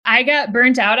I got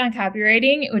burnt out on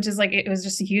copywriting, which is like, it was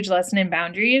just a huge lesson in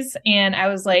boundaries. And I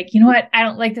was like, you know what? I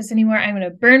don't like this anymore. I'm going to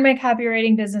burn my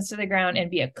copywriting business to the ground and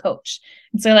be a coach.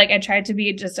 And so like, I tried to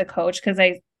be just a coach because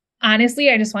honestly,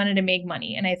 I just wanted to make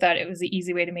money. And I thought it was the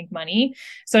easy way to make money.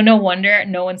 So no wonder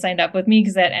no one signed up with me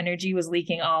because that energy was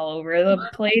leaking all over the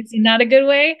place in not a good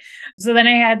way. So then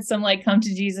I had some like come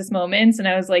to Jesus moments. And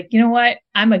I was like, you know what?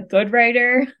 I'm a good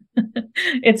writer.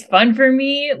 It's fun for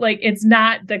me. Like, it's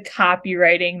not the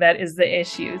copywriting that is the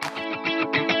issue.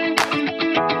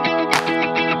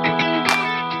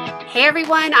 Hey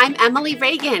everyone, I'm Emily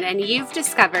Reagan, and you've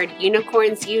discovered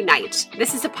Unicorns Unite.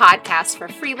 This is a podcast for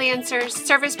freelancers,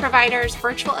 service providers,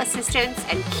 virtual assistants,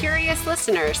 and curious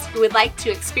listeners who would like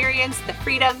to experience the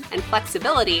freedom and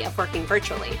flexibility of working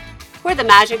virtually. We're the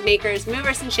magic makers,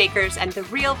 movers and shakers, and the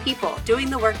real people doing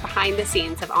the work behind the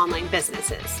scenes of online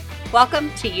businesses.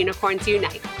 Welcome to Unicorns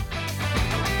Unite.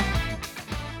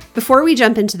 Before we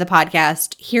jump into the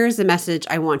podcast, here's a message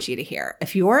I want you to hear.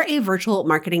 If you're a virtual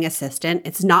marketing assistant,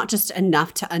 it's not just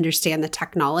enough to understand the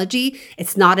technology.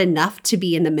 It's not enough to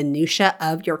be in the minutia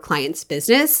of your client's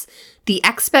business. The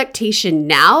expectation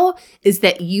now is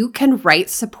that you can write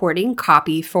supporting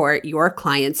copy for your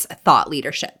client's thought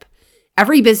leadership.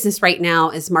 Every business right now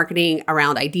is marketing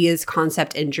around ideas,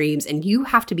 concept, and dreams, and you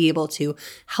have to be able to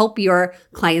help your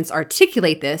clients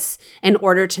articulate this in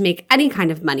order to make any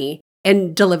kind of money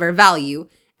and deliver value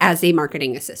as a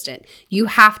marketing assistant. You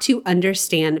have to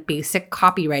understand basic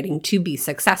copywriting to be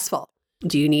successful.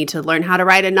 Do you need to learn how to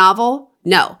write a novel?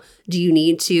 No. Do you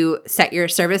need to set your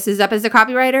services up as a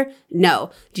copywriter? No.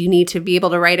 Do you need to be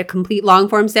able to write a complete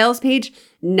long-form sales page?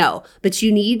 No. But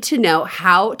you need to know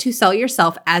how to sell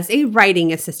yourself as a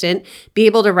writing assistant, be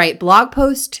able to write blog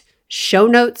posts, show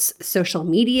notes, social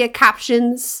media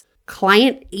captions,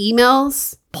 client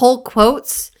emails, pull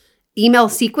quotes, email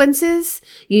sequences.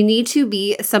 You need to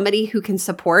be somebody who can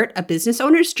support a business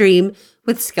owner's dream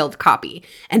with skilled copy.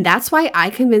 And that's why I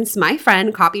convinced my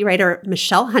friend, copywriter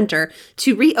Michelle Hunter,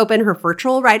 to reopen her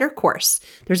virtual writer course.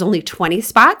 There's only 20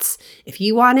 spots. If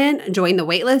you want in, join the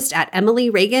waitlist at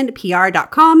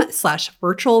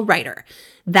emilyreaganpr.com/virtual writer.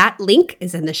 That link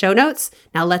is in the show notes.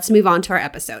 Now let's move on to our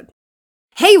episode.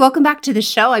 Hey, welcome back to the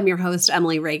show. I'm your host,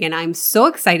 Emily Reagan. I'm so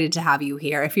excited to have you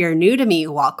here. If you're new to me,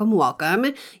 welcome, welcome.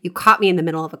 You caught me in the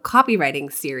middle of a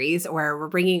copywriting series where we're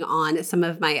bringing on some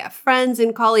of my friends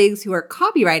and colleagues who are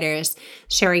copywriters,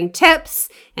 sharing tips.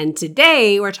 And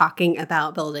today we're talking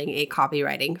about building a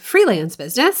copywriting freelance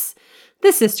business,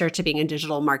 the sister to being a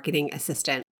digital marketing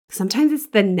assistant. Sometimes it's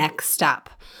the next step.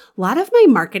 A lot of my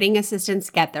marketing assistants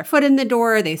get their foot in the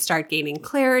door. They start gaining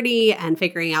clarity and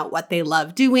figuring out what they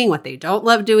love doing, what they don't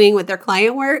love doing with their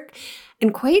client work.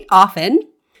 And quite often,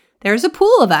 there's a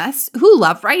pool of us who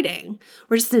love writing.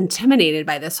 We're just intimidated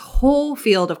by this whole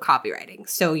field of copywriting.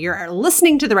 So you're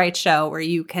listening to the right show where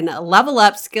you can level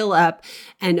up, skill up,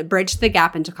 and bridge the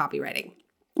gap into copywriting.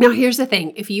 Now, here's the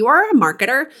thing. If you are a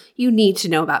marketer, you need to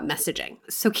know about messaging.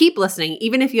 So keep listening,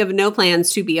 even if you have no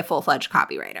plans to be a full-fledged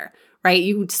copywriter, right?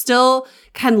 You still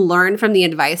can learn from the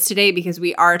advice today because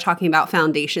we are talking about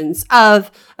foundations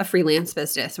of a freelance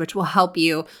business, which will help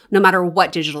you no matter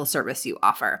what digital service you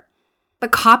offer.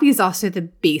 But copy is also the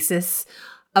basis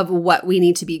of what we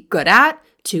need to be good at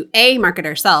to A, market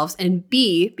ourselves, and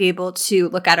B, be able to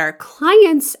look at our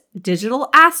clients' digital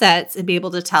assets and be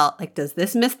able to tell, like, does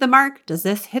this miss the mark? Does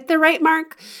this hit the right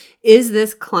mark? Is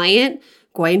this client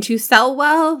going to sell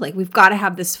well? Like, we've got to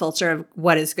have this filter of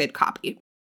what is good copy.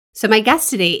 So my guest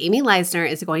today, Amy Leisner,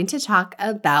 is going to talk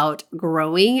about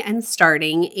growing and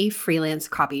starting a freelance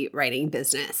copywriting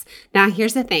business. Now,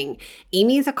 here's the thing.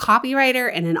 Amy is a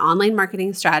copywriter and an online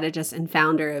marketing strategist and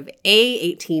founder of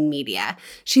A18 Media.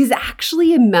 She's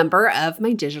actually a member of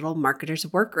my digital marketers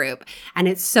work group. And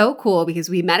it's so cool because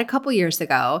we met a couple years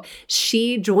ago.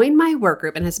 She joined my work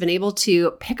group and has been able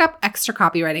to pick up extra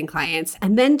copywriting clients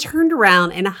and then turned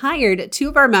around and hired 2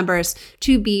 of our members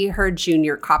to be her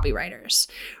junior copywriters.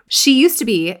 She used to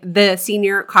be the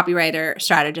senior copywriter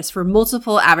strategist for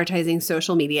multiple advertising,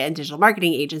 social media, and digital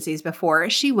marketing agencies before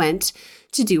she went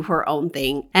to do her own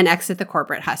thing and exit the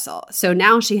corporate hustle. So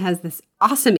now she has this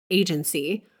awesome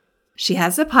agency. She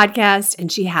has a podcast and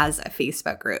she has a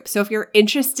Facebook group. So if you're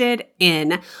interested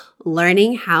in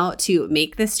learning how to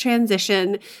make this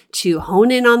transition, to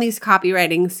hone in on these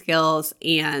copywriting skills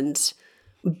and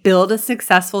build a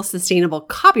successful, sustainable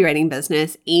copywriting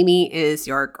business, Amy is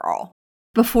your girl.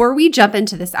 Before we jump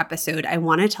into this episode, I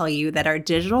want to tell you that our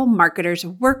Digital Marketers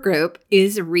Work Group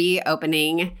is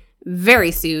reopening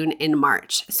very soon in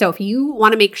March. So if you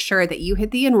want to make sure that you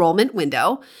hit the enrollment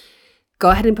window, go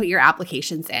ahead and put your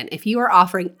applications in. If you are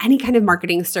offering any kind of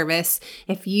marketing service,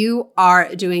 if you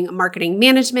are doing marketing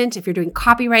management, if you're doing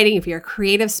copywriting, if you're a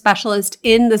creative specialist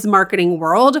in this marketing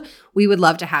world, we would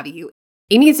love to have you.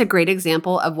 Amy is a great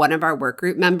example of one of our work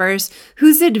group members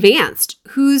who's advanced,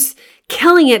 who's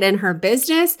killing it in her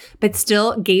business, but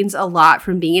still gains a lot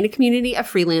from being in a community of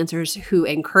freelancers who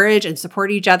encourage and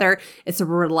support each other. It's a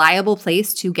reliable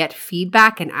place to get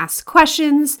feedback and ask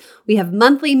questions. We have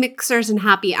monthly mixers and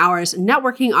happy hours,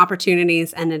 networking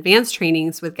opportunities, and advanced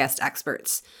trainings with guest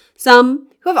experts. Some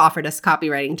who have offered us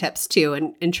copywriting tips too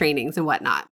and trainings and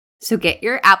whatnot. So get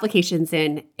your applications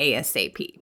in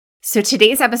ASAP. So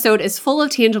today's episode is full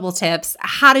of tangible tips,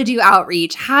 how to do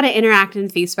outreach, how to interact in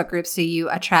Facebook groups so you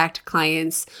attract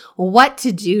clients, what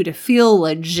to do to feel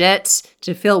legit,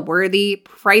 to feel worthy,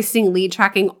 pricing, lead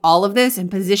tracking, all of this, and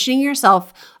positioning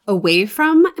yourself away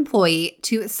from employee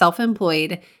to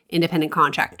self-employed independent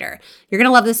contractor. You're going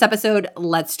to love this episode.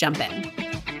 Let's jump in.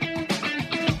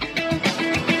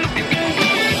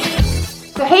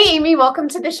 So hey, Amy, welcome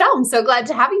to the show. I'm so glad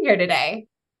to have you here today.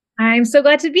 I'm so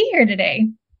glad to be here today.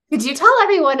 Could you tell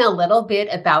everyone a little bit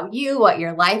about you, what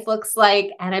your life looks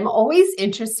like? And I'm always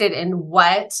interested in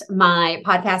what my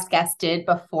podcast guests did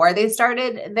before they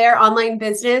started their online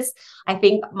business. I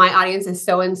think my audience is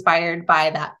so inspired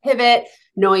by that pivot,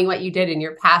 knowing what you did in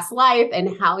your past life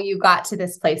and how you got to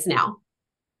this place now.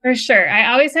 For sure.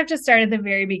 I always have to start at the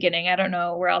very beginning. I don't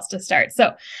know where else to start.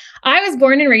 So I was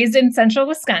born and raised in central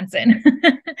Wisconsin,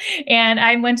 and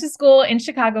I went to school in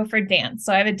Chicago for dance.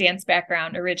 So I have a dance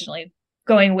background originally,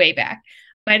 going way back.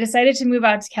 I decided to move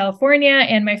out to California,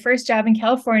 and my first job in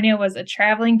California was a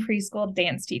traveling preschool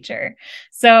dance teacher.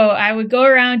 So I would go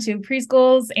around to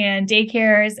preschools and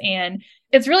daycares, and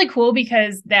it's really cool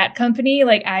because that company,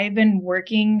 like I've been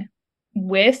working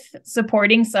with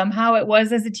supporting somehow it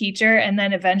was as a teacher. And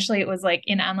then eventually it was like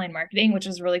in online marketing, which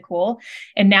was really cool.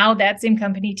 And now that same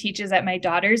company teaches at my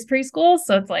daughter's preschool.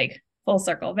 So it's like full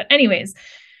circle. But anyways,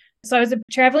 so I was a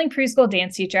traveling preschool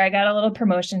dance teacher. I got a little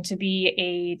promotion to be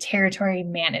a territory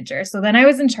manager. So then I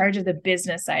was in charge of the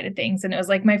business side of things. And it was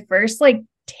like my first like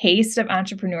taste of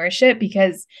entrepreneurship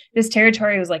because this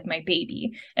territory was like my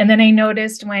baby. And then I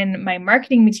noticed when my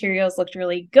marketing materials looked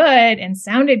really good and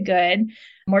sounded good,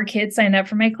 more kids signed up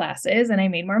for my classes and I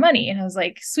made more money. And I was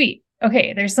like, sweet.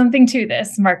 Okay, there's something to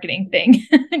this marketing thing.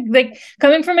 Like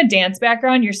coming from a dance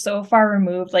background, you're so far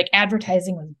removed. Like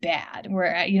advertising was bad.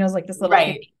 Where it's like this little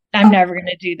right. I'm never going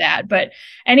to do that. But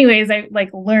anyways, I like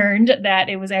learned that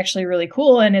it was actually really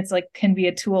cool. And it's like, can be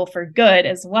a tool for good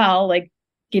as well. Like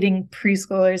getting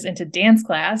preschoolers into dance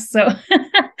class. So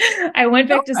I went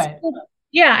back to school.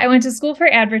 Yeah, I went to school for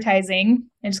advertising.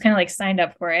 I just kind of like signed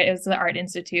up for it. It was the Art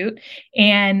Institute.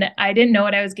 And I didn't know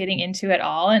what I was getting into at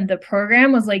all. And the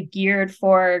program was like geared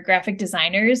for graphic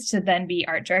designers to then be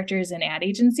art directors in ad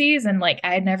agencies. And like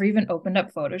I had never even opened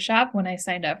up Photoshop when I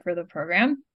signed up for the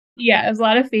program. Yeah, it was a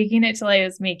lot of faking it till I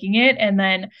was making it. And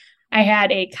then I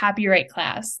had a copyright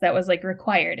class that was like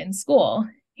required in school.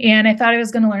 And I thought I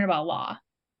was going to learn about law.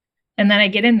 And then I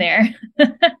get in there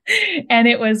and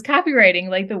it was copywriting,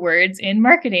 like the words in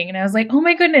marketing. And I was like, oh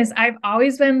my goodness, I've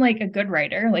always been like a good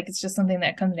writer. Like it's just something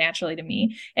that comes naturally to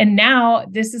me. And now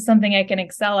this is something I can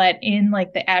excel at in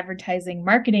like the advertising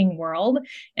marketing world.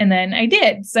 And then I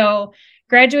did. So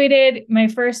graduated. My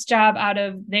first job out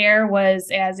of there was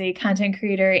as a content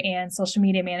creator and social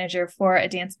media manager for a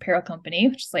dance apparel company,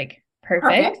 which is like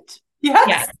perfect. Yes.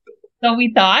 Yeah. So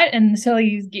we thought until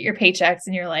you get your paychecks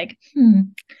and you're like,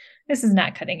 this is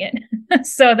not cutting it.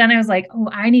 So then I was like, oh,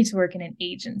 I need to work in an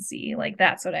agency. Like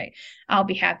that's what I'll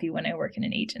be happy when I work in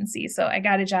an agency. So I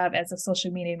got a job as a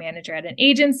social media manager at an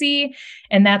agency.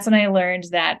 And that's when I learned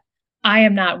that I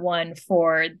am not one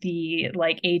for the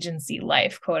like agency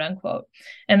life, quote unquote.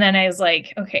 And then I was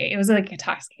like, okay, it was like a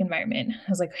toxic environment. I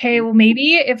was like, hey, well,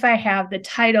 maybe if I have the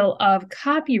title of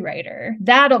copywriter,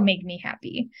 that'll make me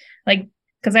happy. Like,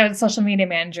 because I was a social media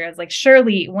manager, I was like,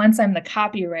 surely once I'm the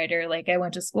copywriter, like I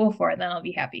went to school for, then I'll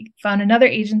be happy. Found another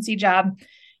agency job,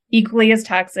 equally as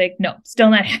toxic. No, still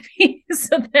not happy.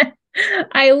 So then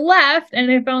I left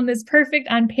and I found this perfect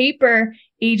on paper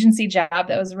agency job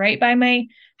that was right by my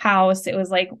house. It was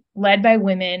like led by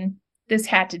women. This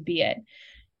had to be it.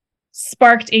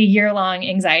 Sparked a year-long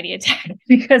anxiety attack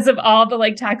because of all the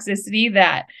like toxicity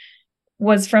that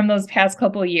was from those past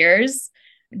couple of years.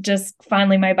 Just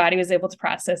finally my body was able to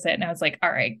process it. And I was like,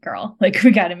 all right, girl, like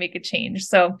we got to make a change.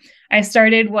 So I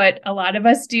started what a lot of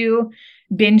us do,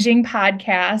 binging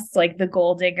podcasts like The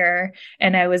Goal Digger,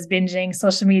 and I was binging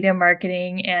Social Media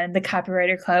Marketing and the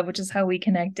Copywriter Club, which is how we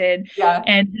connected. Yeah.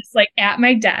 And just like at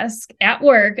my desk at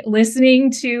work,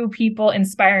 listening to people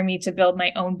inspire me to build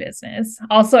my own business.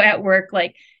 Also at work,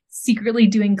 like secretly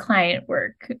doing client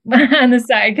work on the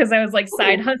side because I was like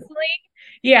side hustling.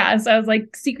 Yeah. So I was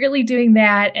like secretly doing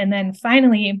that. And then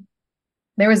finally,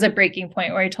 there was a breaking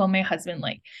point where I told my husband,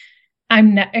 like,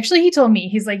 I'm not actually, he told me,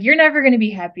 he's like, you're never going to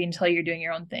be happy until you're doing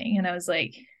your own thing. And I was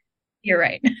like, you're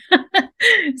right.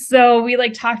 So we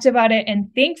like talked about it. And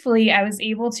thankfully, I was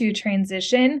able to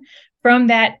transition from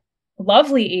that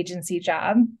lovely agency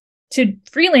job to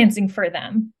freelancing for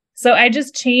them. So I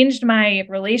just changed my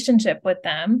relationship with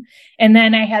them. And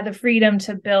then I had the freedom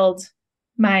to build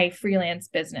my freelance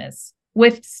business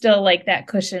with still like that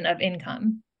cushion of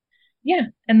income. Yeah.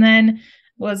 And then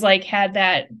was like, had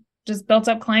that just built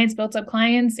up clients.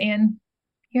 And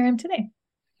here I am today.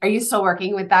 Are you still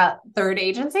working with that third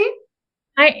agency?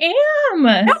 I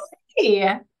am.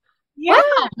 Hey. Yeah.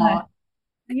 Wow.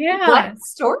 Yeah. What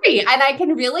story? And I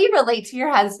can really relate to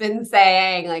your husband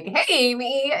saying like, hey,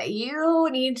 Amy, you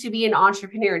need to be an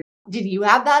entrepreneur. Did you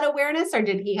have that awareness or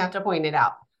did he have to point it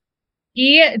out?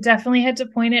 He definitely had to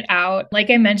point it out. Like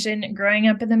I mentioned, growing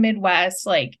up in the Midwest,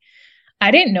 like I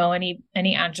didn't know any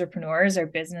entrepreneurs or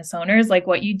business owners. Like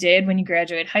what you did when you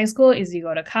graduate high school is you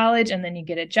go to college and then you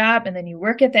get a job and then you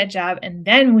work at that job. And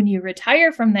then when you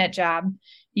retire from that job,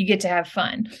 you get to have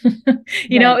fun.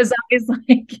 You know, it was always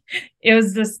like, it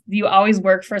was this, you always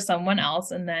work for someone else.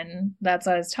 And then that's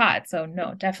what I was taught. So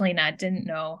no, definitely not. Didn't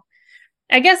know.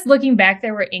 I guess looking back,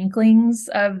 there were inklings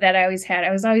of that I always had.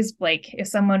 I was always like, if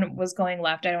someone was going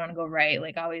left, I don't want to go right,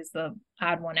 like always the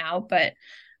odd one out. But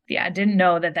yeah, I didn't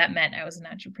know that meant I was an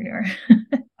entrepreneur.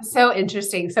 So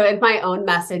interesting. So in my own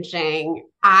messaging,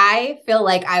 I feel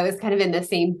like I was kind of in the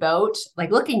same boat,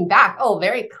 like looking back,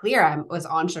 very clear. I was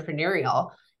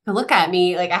entrepreneurial. But look at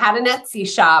me, like I had an Etsy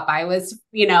shop. I was,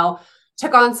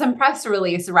 took on some press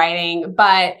release writing.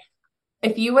 But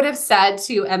if you would have said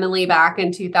to Emily back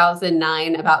in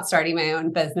 2009 about starting my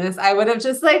own business, I would have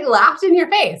just like laughed in your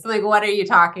face. I'm like, what are you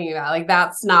talking about? Like,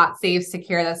 that's not safe,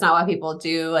 secure. That's not what people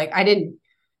do. Like, I didn't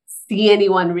see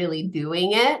anyone really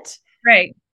doing it.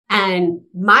 Right. And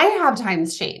my have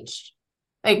times changed.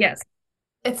 Like, yes,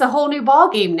 it's a whole new ball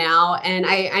game now. And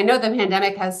I know the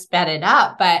pandemic has sped it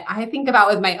up, but I think about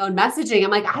with my own messaging,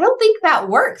 I'm like, I don't think that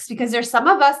works because there's some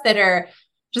of us that are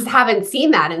just haven't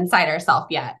seen that inside ourselves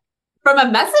yet. From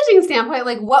a messaging standpoint,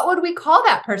 like what would we call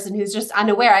that person who's just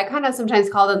unaware? I kind of sometimes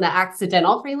call them the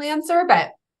accidental freelancer,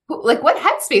 but like what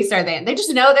headspace are they in? They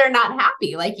just know they're not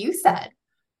happy, like you said.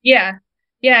 Yeah.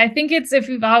 Yeah, I think it's if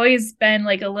you've always been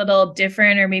like a little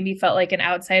different or maybe felt like an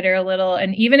outsider a little,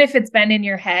 and even if it's been in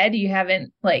your head, you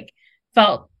haven't like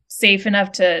felt safe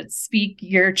enough to speak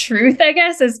your truth, I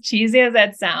guess, as cheesy as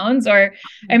that sounds. Or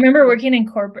I remember working in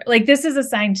corporate, like this is a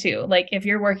sign too, like if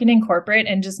you're working in corporate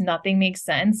and just nothing makes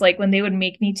sense, like when they would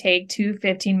make me take 2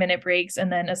 15-minute breaks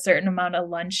and then a certain amount of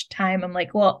lunch time, I'm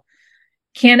like, well,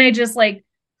 can I just like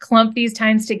clump these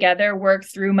times together, work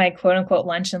through my quote unquote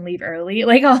lunch and leave early,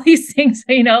 like all these things,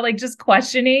 like just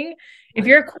questioning. If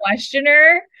you're a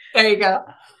questioner, there you go.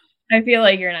 I feel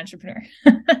like you're an entrepreneur.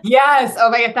 Yes. Oh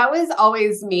my God. That was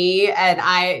always me. And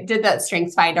I did that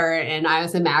Strengths Finder and I'm a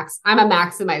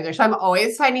maximizer. So I'm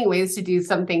always finding ways to do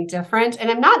something different.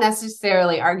 And I'm not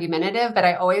necessarily argumentative, but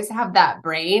I always have that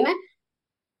brain.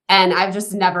 And I've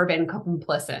just never been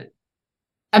complicit.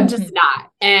 I'm just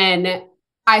not. And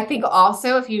I think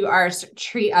also if you are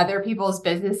treat other people's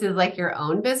businesses like your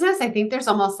own business, I think there's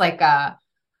almost like a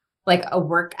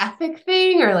work ethic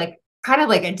thing or like kind of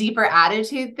like a deeper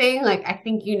attitude thing. Like, I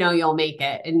think, you'll make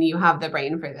it and you have the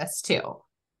brain for this too.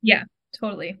 Yeah,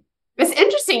 totally. It's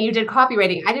interesting. You did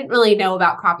copywriting. I didn't really know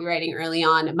about copywriting early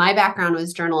on. My background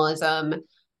was journalism.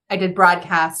 I did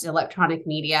broadcast, electronic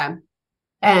media,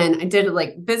 and I did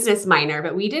like business minor,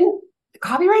 but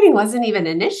copywriting wasn't even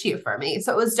an issue for me.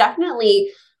 So it was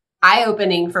definitely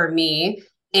eye-opening for me.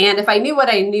 And if I knew what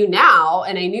I knew now,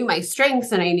 and I knew my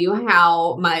strengths and I knew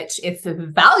how much it's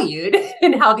valued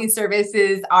and how these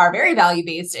services are very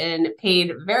value-based and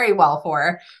paid very well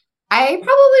for, I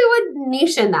probably would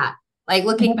niche in that. Like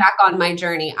looking back on my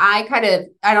journey, I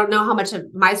don't know how much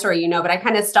of my story but I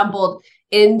kind of stumbled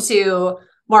into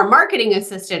more marketing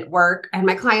assistant work and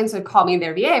my clients would call me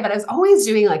their VA, but I was always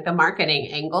doing like the marketing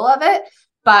angle of it.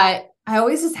 But I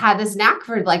always just had this knack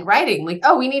for like writing, like,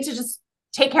 we need to just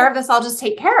take care of this. I'll just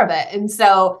take care of it. And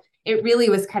so it really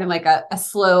was kind of like a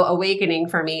slow awakening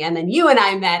for me. And then you and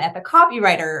I met at the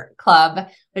Copywriter Club,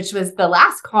 which was the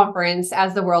last conference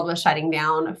as the world was shutting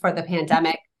down for the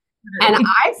pandemic. And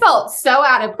I felt so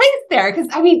out of place there because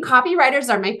I mean,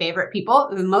 copywriters are my favorite people,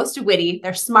 the most witty.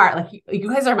 They're smart. Like you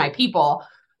guys are my people.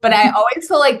 But I always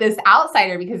feel like this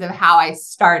outsider because of how I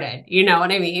started. You know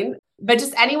what I mean? But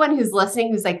just anyone who's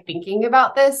listening, who's like thinking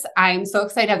about this, I'm so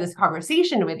excited to have this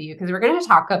conversation with you because we're going to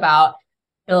talk about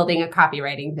building a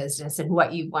copywriting business and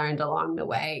what you've learned along the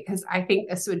way. Because I think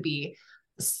this would be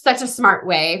such a smart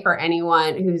way for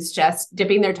anyone who's just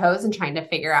dipping their toes and trying to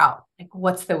figure out like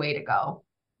what's the way to go.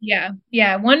 Yeah.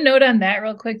 Yeah. One note on that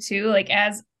real quick too,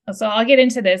 so I'll get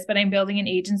into this, but I'm building an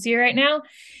agency right now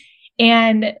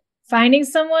and finding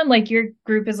someone like your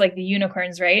group is like the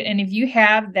unicorns, right? And if you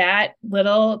have that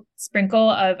little sprinkle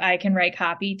of, I can write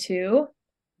copy too,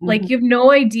 like you have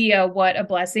no idea what a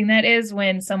blessing that is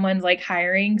when someone's like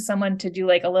hiring someone to do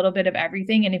like a little bit of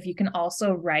everything. And if you can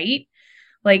also write,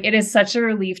 like it is such a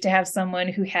relief to have someone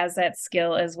who has that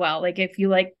skill as well. Like if you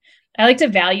like, I like to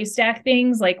value stack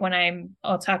things like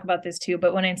I'll talk about this too,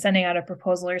 but when I'm sending out a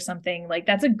proposal or something, like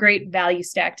that's a great value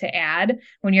stack to add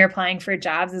when you're applying for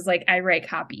jobs is like, I write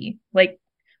copy, like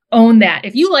own that.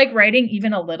 If you like writing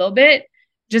even a little bit,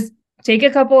 just take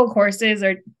a couple of courses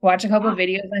or watch a couple of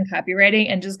videos on copywriting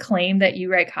and just claim that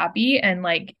you write copy and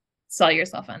like sell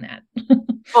yourself on that.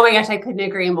 Oh my gosh, I couldn't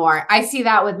agree more. I see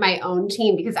that with my own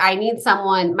team because I need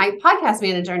someone, my podcast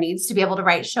manager needs to be able to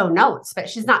write show notes, but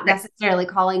she's not necessarily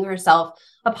calling herself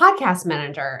a podcast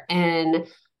manager. And,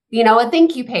 you know, a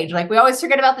thank you page, like we always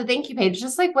forget about the thank you page,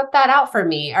 just like whip that out for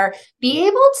me or be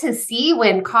able to see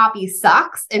when copy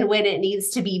sucks and when it needs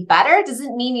to be better. It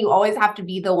doesn't mean you always have to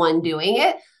be the one doing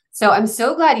it. So I'm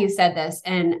so glad you said this.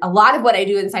 And a lot of what I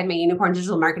do inside my Unicorn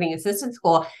Digital Marketing Assistant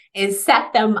School is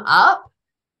set them up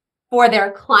for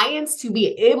their clients to be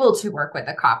able to work with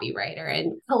a copywriter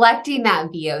and collecting that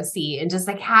VOC and just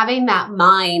like having that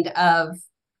mind of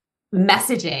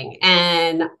messaging.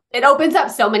 And it opens up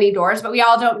so many doors, but we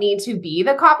all don't need to be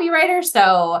the copywriter.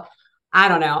 So I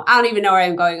don't know. I don't even know where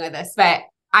I'm going with this, but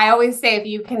I always say, if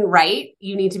you can write,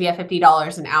 you need to be at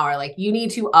 $50 an hour. Like you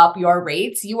need to up your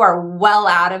rates. You are well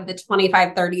out of the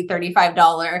 $25, $30,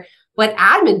 $35 what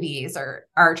admin fees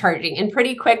are charging. And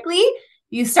pretty quickly,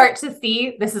 you start to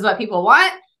see this is what people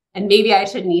want, and maybe I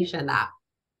should niche in that.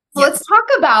 So let's talk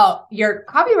about your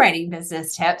copywriting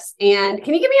business tips. And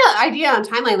can you give me an idea on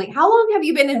timeline? Like how long have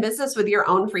you been in business with your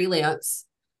own freelance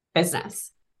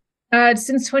business?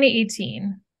 Since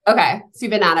 2018. Okay. So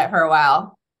you've been at it for a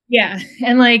while. Yeah.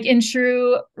 And like in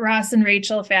true Ross and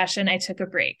Rachel fashion, I took a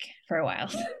break for a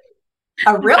while.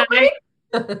 A real break?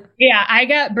 Yeah, I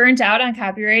got burnt out on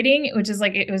copywriting, which is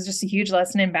like, it was just a huge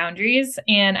lesson in boundaries.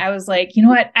 And I was like, you know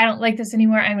what? I don't like this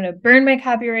anymore. I'm going to burn my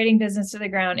copywriting business to the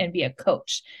ground and be a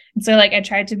coach. And so like, I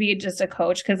tried to be just a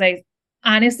coach because I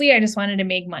just wanted to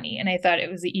make money. And I thought it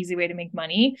was the easy way to make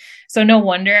money. So no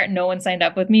wonder no one signed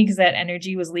up with me because that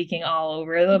energy was leaking all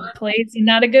over the place in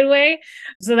not a good way.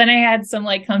 So then I had some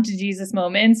like come to Jesus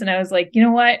moments and I was like, you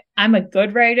know what? I'm a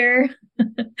good writer.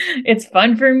 It's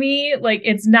fun for me. Like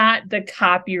it's not the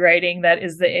copywriting that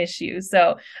is the issue.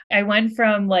 So I went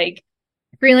from like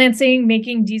freelancing,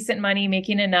 making decent money,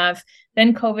 making enough.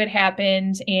 Then COVID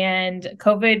happened and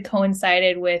COVID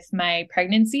coincided with my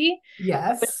pregnancy.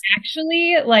 Yes. But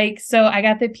actually, like, so I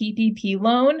got the PPP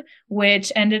loan,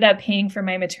 which ended up paying for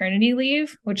my maternity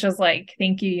leave, which was like,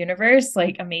 thank you, universe,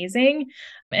 like amazing.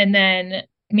 And then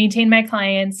maintained my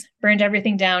clients, burned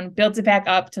everything down, built it back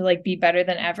up to like be better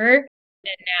than ever.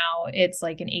 And now it's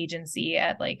like an agency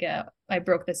at like I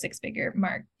broke the 6-figure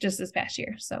mark just this past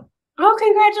year. So. Oh,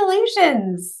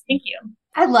 congratulations. Thank you.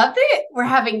 I love that we're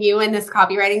having you in this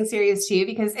copywriting series too,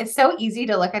 because it's so easy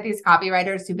to look at these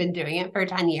copywriters who've been doing it for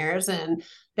 10 years and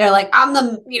they're like, I'm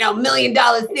the, $1 million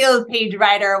sales page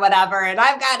writer or whatever. And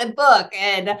I've got a book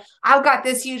and I've got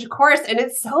this huge course and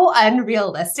it's so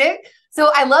unrealistic.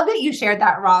 So I love that you shared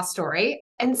that raw story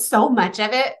and so much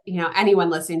of it, anyone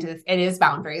listening to this, it is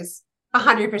boundaries.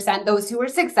 100%. Those who are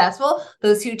successful,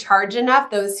 those who charge enough,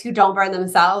 those who don't burn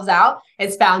themselves out,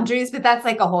 it's boundaries. But that's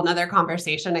like a whole nother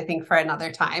conversation, I think, for another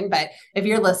time. But if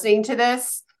you're listening to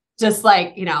this, just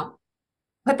like,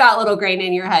 put that little grain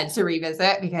in your head to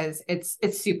revisit because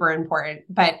it's super important.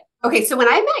 But okay, so when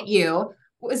I met you,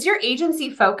 was your agency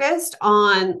focused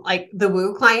on like the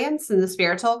woo clients and the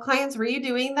spiritual clients? Were you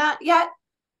doing that yet?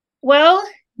 Well,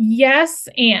 yes.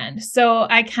 And so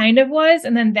I kind of was.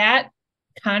 And then that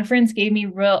conference gave me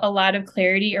a lot of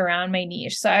clarity around my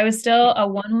niche. So I was still a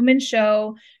one-woman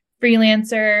show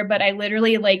freelancer, but I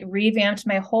literally like revamped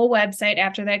my whole website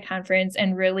after that conference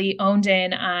and really owned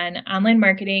in on online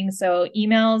marketing. So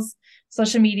emails,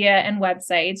 social media, and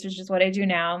websites, which is what I do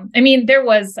now. I mean, I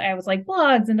was like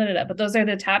blogs and but those are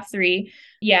the top 3.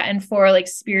 Yeah. And for like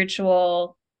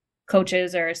spiritual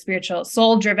coaches or spiritual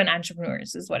soul driven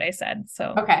entrepreneurs is what I said.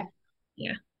 So, Okay.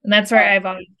 yeah. And that's where I've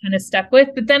always kind of stuck with.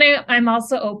 But then I'm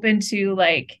also open to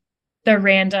like the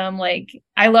random, like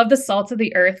I love the salt of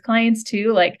the earth clients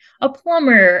too, like a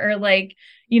plumber or like,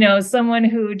 someone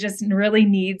who just really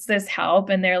needs this help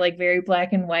and they're like very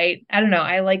black and white. I don't know.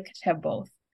 I like to have both.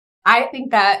 I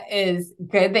think that is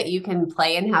good that you can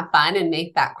play and have fun and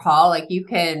make that call. Like you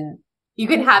can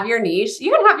have your niche,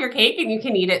 you can have your cake and you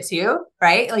can eat it too,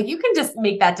 right? Like you can just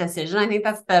make that decision. I think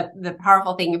that's the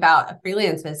powerful thing about a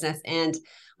freelance business and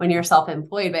when you're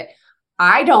self-employed, but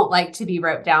I don't like to be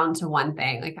roped down to one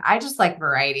thing. Like I just like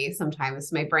variety.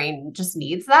 Sometimes my brain just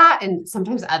needs that. And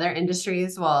sometimes other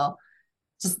industries will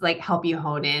just like help you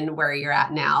hone in where you're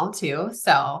at now too.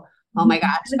 So, oh my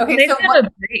gosh. Okay. So have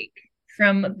a break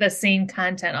from the same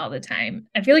content all the time.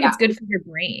 I feel like it's good for your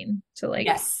brain to like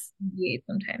deviate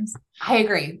sometimes. I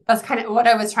agree. That's kind of what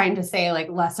I was trying to say, like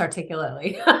less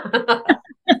articulately.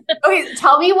 Okay.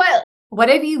 Tell me what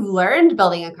have you learned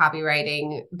building a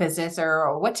copywriting business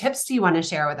or what tips do you want to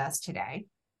share with us today?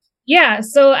 Yeah.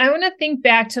 So I want to think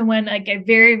back to when like I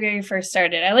very, very first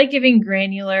started. I like giving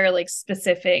granular, like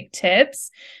specific tips.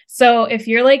 So if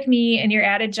you're like me and you're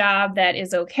at a job that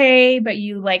is okay, but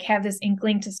you like have this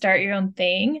inkling to start your own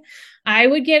thing, I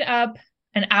would get up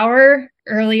an hour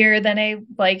earlier than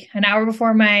an hour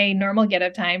before my normal get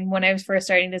up time when I was first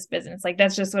starting this business. Like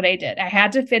that's just what I did. I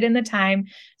had to fit in the time.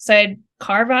 So I'd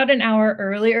carve out an hour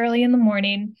early in the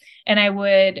morning and I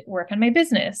would work on my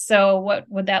business. So what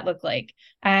would that look like?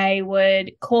 I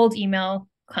would cold email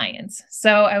clients.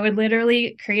 So I would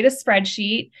literally create a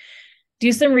spreadsheet,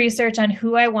 do some research on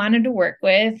who I wanted to work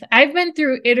with. I've been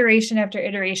through iteration after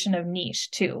iteration of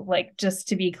niche too. Like just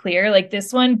to be clear, like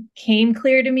this one came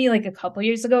clear to me like a couple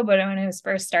years ago, but when I was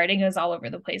first starting, it was all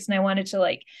over the place. And I wanted to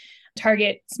like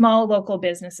target small local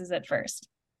businesses at first.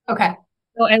 Okay.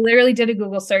 So I literally did a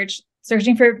Google search,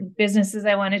 searching for businesses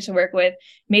I wanted to work with,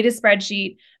 made a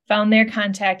spreadsheet, found their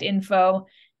contact info,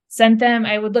 sent them.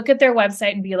 I would look at their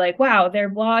website and be like, wow, their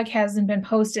blog hasn't been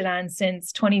posted on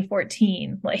since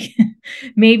 2014. Like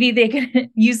maybe they could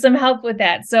use some help with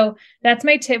that. So that's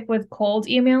my tip with cold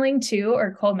emailing too,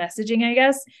 or cold messaging, I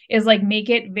guess, is like make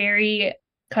it very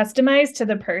customized to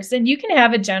the person. You can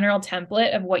have a general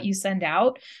template of what you send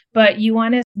out, but you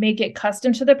want to make it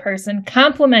custom to the person,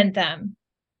 compliment them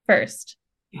first.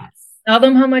 Yes. Tell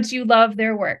them how much you love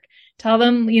their work. Tell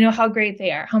them, how great they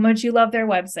are, how much you love their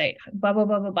website, blah, blah,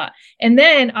 blah, blah, blah. And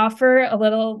then offer a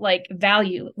little like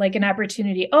value, like an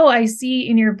opportunity. Oh, I see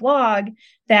in your blog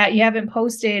that you haven't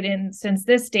posted since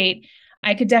this date.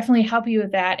 I could definitely help you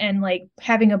with that. And like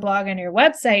having a blog on your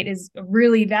website is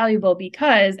really valuable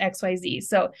because XYZ.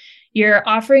 So you're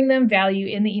offering them value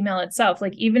in the email itself.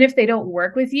 Like even if they don't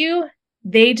work with you,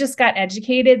 they just got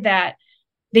educated that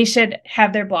they should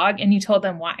have their blog and you told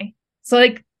them why. So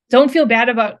like, don't feel bad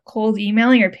about cold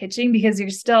emailing or pitching because you're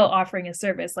still offering a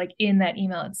service like in that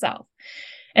email itself.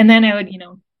 And then I would,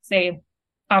 say,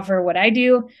 offer what I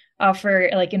do, offer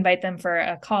like invite them for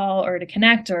a call or to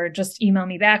connect or just email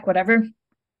me back, whatever.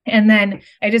 And then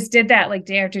I just did that like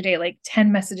day after day, like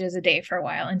 10 messages a day for a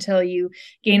while until you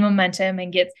gain momentum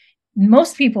and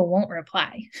most people won't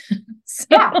reply. So,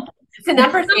 yeah. It's a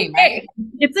numbers game, right?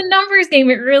 It's a numbers game.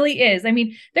 It really is. I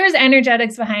mean, there's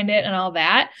energetics behind it and all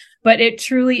that, but it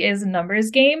truly is a numbers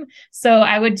game. So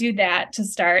I would do that to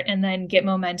start and then get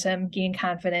momentum, gain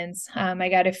confidence. I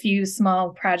got a few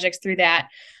small projects through that.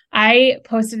 I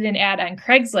posted an ad on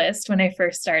Craigslist when I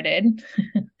first started.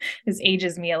 This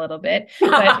ages me a little bit,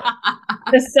 but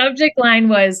the subject line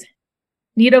was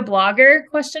 "Need a blogger?" ?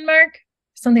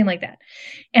 Something like that.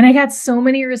 And I got so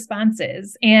many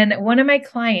responses. And one of my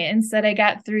clients that I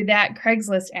got through that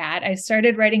Craigslist ad, I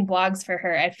started writing blogs for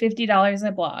her at $50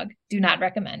 a blog. Do not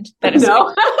recommend. That is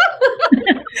no.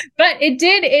 But it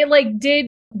did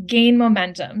gain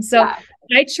momentum. So yeah.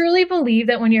 I truly believe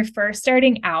that when you're first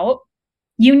starting out,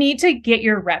 you need to get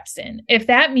your reps in. If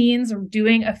that means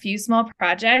doing a few small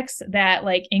projects that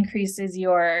like increases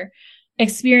your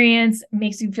experience,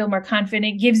 makes you feel more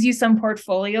confident, gives you some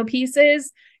portfolio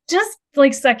pieces, just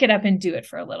like suck it up and do it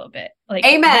for a little bit. Like,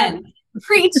 amen.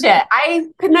 Preach it. I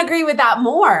couldn't agree with that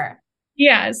more.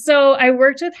 Yeah. So I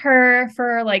worked with her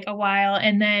for like a while.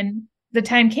 And then the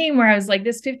time came where I was like,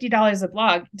 this $50 a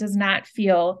blog does not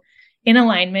feel in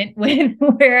alignment with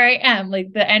where I am. Like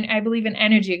I believe in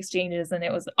energy exchanges and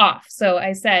it was off. So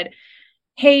I said,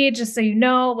 hey, just so you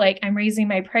know, like I'm raising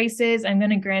my prices. I'm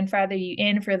going to grandfather you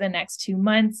in for the next 2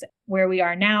 months where we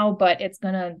are now, but it's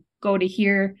going to go to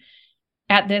here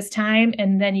at this time.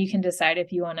 And then you can decide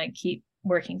if you want to keep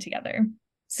working together.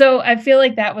 So I feel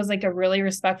like that was like a really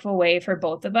respectful way for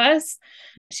both of us.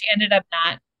 She ended up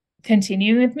not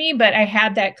continuing with me, but I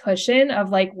had that cushion of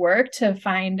like work to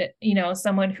find,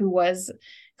 someone who was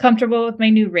comfortable with my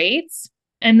new rates.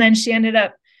 And then she ended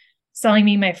up selling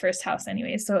me my first house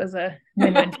anyway. So it was a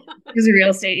win-win. She was a real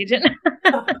estate agent.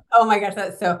 Oh my gosh,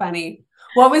 that's so funny.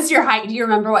 What was your hike? Do you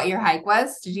remember what your hike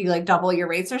was? Did you like double your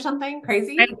rates or something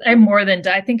crazy? I more than,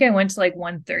 I think I went to like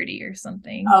 130 or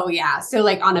something. Oh yeah. So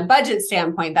like on a budget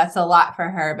standpoint, that's a lot for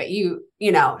her, but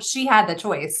she had the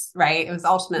choice, right? It was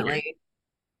ultimately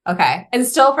okay. And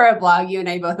still for a blog, you and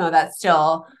I both know that's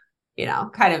still,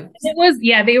 kind of. It was,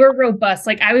 they were robust.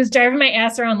 Like I was driving my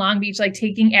ass around Long Beach, like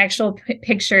taking actual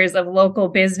pictures of local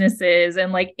businesses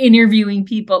and like interviewing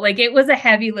people. Like it was a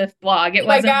heavy lift blog. It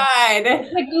wasn't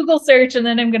like Google search and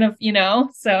then I'm going to,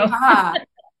 so. Yeah.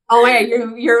 Oh my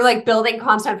God, you're like building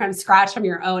content from scratch from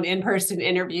your own in-person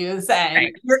interviews and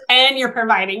you're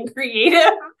providing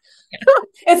creative.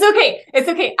 It's okay. It's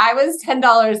okay. I was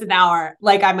 $10 an hour.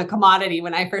 Like I'm a commodity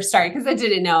when I first started because I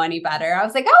didn't know any better. I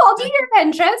was like, oh, I'll do your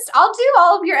Pinterest. I'll do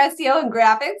all of your SEO and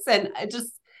graphics. And I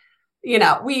just, we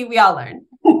all learn.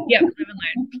 Yep.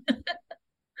 Learned.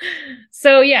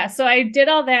 So I did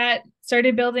all that,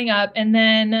 started building up. And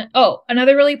then,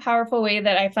 another really powerful way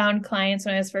that I found clients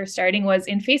when I was first starting was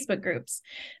in Facebook groups.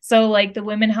 So like the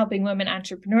Women Helping Women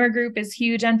Entrepreneur group is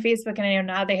huge on Facebook. And I know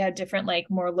now they have different, like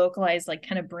more localized, like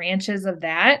kind of branches of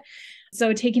that.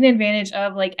 So taking advantage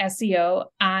of like SEO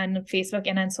on Facebook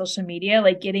and on social media,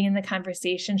 like getting in the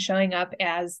conversation, showing up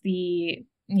as the,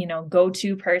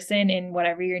 go-to person in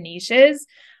whatever your niche is.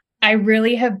 I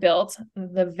really have built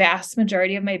the vast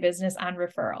majority of my business on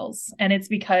referrals. And it's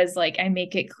because like I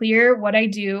make it clear what I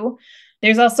do.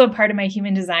 There's also a part of my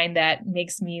human design that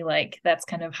makes me like, that's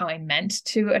kind of how I meant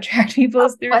to attract people.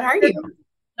 What are you?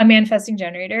 A manifesting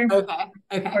generator. Okay.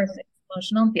 Or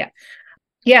emotional. Yeah.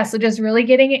 Yeah. So just really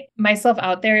getting myself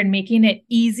out there and making it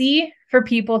easy for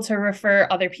people to refer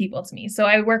other people to me. So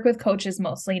I work with coaches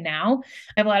mostly now.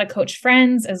 I have a lot of coach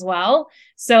friends as well.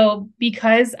 So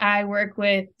because I work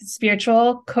with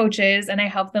spiritual coaches and I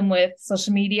help them with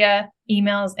social media,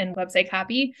 emails, and website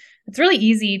copy, it's really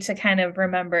easy to kind of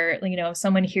remember, if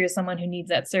someone hears someone who needs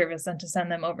that service and to send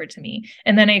them over to me.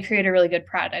 And then I create a really good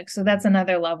product. So that's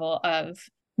another level of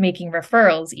making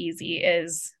referrals easy,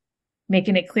 is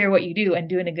making it clear what you do and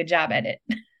doing a good job at it.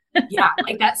 Yeah,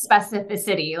 like that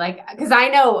specificity, like, because I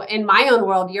know in my own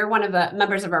world, you're one of the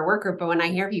members of our work group, but when I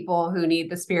hear people who need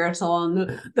the spiritual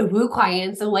and the woo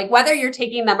clients, and like, whether you're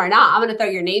taking them or not, I'm going to throw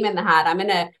your name in the hat. I'm going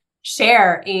to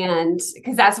share, and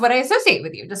because that's what I associate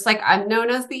with you. Just like I'm known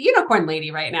as the unicorn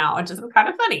lady right now, which is kind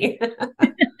of funny.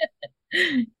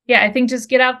 Yeah, I think just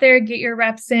get out there, get your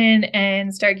reps in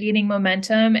and start gaining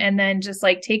momentum, and then just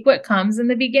like take what comes in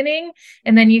the beginning.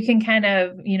 And then you can kind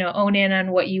of, own in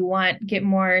on what you want, get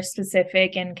more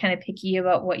specific and kind of picky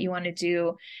about what you want to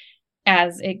do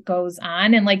as it goes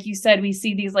on. And like you said, we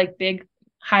see these like big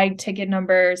high ticket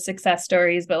number success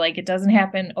stories, but like it doesn't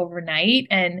happen overnight.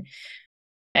 And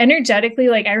energetically,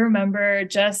 like I remember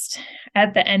just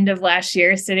at the end of last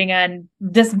year sitting on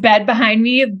this bed behind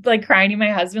me, like crying to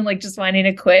my husband, like just wanting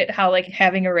to quit, how like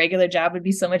having a regular job would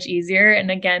be so much easier.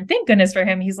 And again, thank goodness for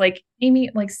him. He's like, Amy,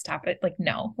 like, stop it. Like,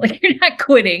 no, like you're not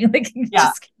quitting. Like,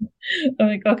 I'm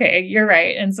like, okay, you're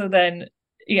right. And so then,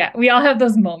 we all have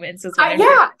those moments. I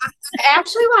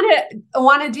actually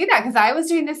want to do that because I was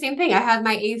doing the same thing. I had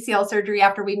my ACL surgery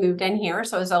after we moved in here.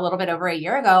 So it was a little bit over a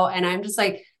year ago. And I'm just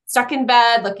like, stuck in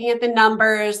bed, looking at the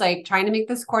numbers, like trying to make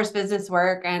this course business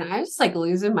work. And I was just like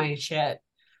losing my shit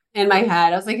in my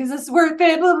head. I was like, is this worth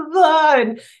it? Blah, blah, blah.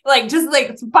 And like, just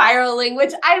like spiraling,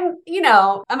 which I'm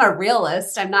a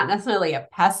realist. I'm not necessarily a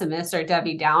pessimist or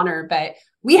Debbie Downer, but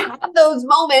we have those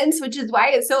moments, which is why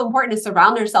it's so important to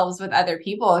surround ourselves with other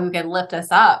people who can lift us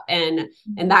up. And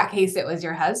in that case, it was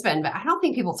your husband, but I don't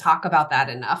think people talk about that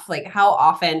enough. Like how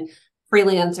often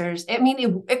freelancers,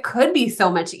 it could be so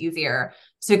much easier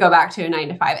to go back to a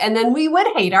 9-to-5, and then we would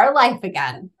hate our life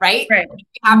again. Right. We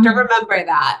have to remember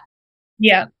that.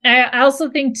 Yeah. I also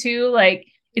think too, like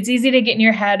it's easy to get in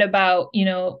your head about,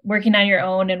 working on your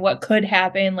own and what could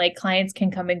happen. Like clients can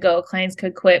come and go, clients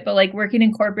could quit, but like working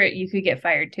in corporate, you could get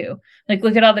fired too. Like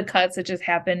look at all the cuts that just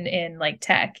happened in like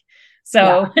tech.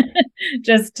 So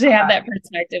just to have that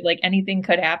perspective, like anything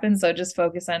could happen. So just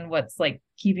focus on what's like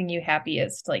keeping you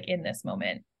happiest, like in this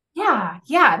moment. Yeah.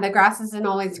 Yeah. And the grass isn't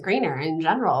always greener in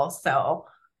general. So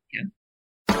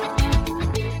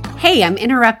Hey, I'm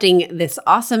interrupting this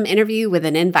awesome interview with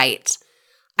an invite.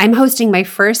 I'm hosting my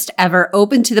first ever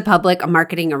open to the public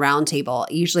marketing roundtable.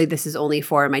 Usually this is only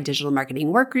for my digital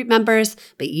marketing work group members,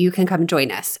 but you can come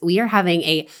join us. We are having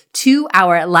a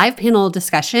 2-hour live panel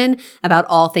discussion about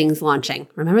all things launching.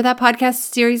 Remember that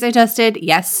podcast series I just did?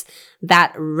 Yes.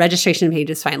 that registration page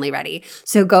is finally ready.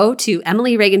 So go to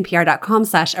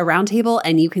emilyreaganpr.com/aroundtable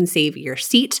and you can save your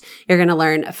seat. You're going to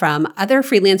learn from other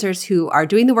freelancers who are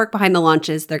doing the work behind the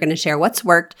launches. They're going to share what's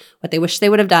worked, what they wish they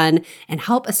would have done, and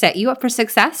help set you up for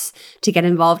success to get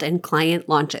involved in client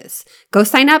launches. Go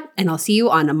sign up and I'll see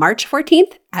you on March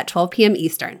 14th at 12 p.m.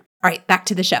 Eastern. All right, back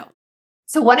to the show.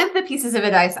 So one of the pieces of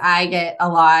advice I get a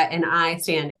lot and I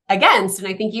stand against, and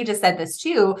I think you just said this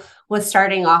too, was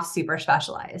starting off super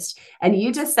specialized. And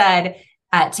you just said,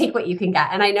 take what you can get.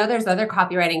 And I know there's other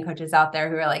copywriting coaches out there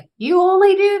who are like, you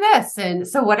only do this. And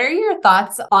so what are your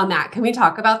thoughts on that? Can we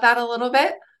talk about that a little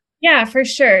bit? Yeah, for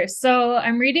sure. So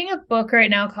I'm reading a book right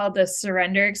now called The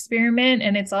Surrender Experiment,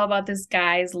 and it's all about this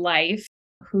guy's life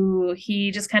who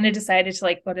he just kind of decided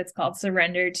to what it's called,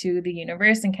 surrender to the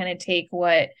universe and kind of take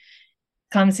what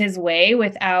comes his way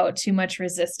without too much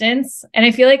resistance. And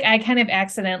I feel like I kind of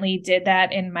accidentally did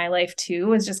that in my life too,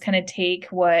 was just kind of take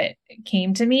what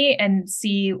came to me and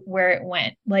see where it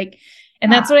went.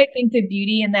 And that's what I think the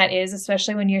beauty in that is,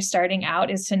 especially when you're starting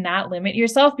out, is to not limit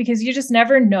yourself, because you just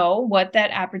never know what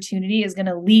that opportunity is going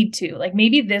to lead to.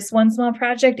 Maybe this one small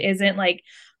project isn't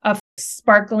a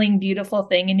sparkling, beautiful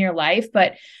thing in your life,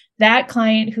 but that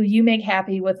client who you make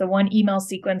happy with the one email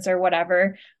sequence or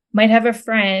whatever might have a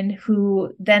friend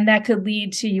who then that could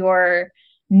lead to your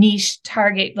niche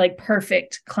target,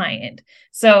 perfect client.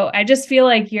 So I just feel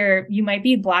like you might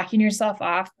be blocking yourself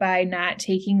off by not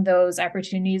taking those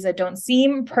opportunities that don't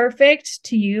seem perfect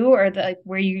to you or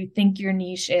where you think your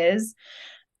niche is.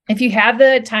 If you have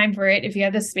the time for it, if you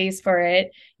have the space for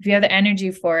it, if you have the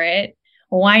energy for it,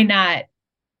 why not?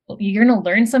 You're going to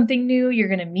learn something new. You're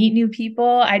going to meet new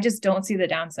people. I just don't see the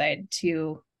downside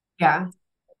to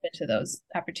into those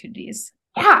opportunities.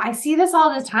 Yeah, I see this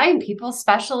all the time. People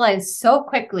specialize so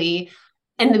quickly,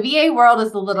 and the VA world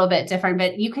is a little bit different,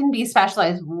 but you can be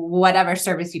specialized whatever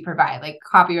service you provide, like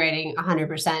copywriting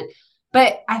 100%.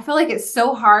 But I feel like it's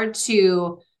so hard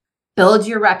to build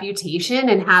your reputation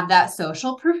and have that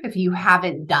social proof if you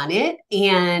haven't done it.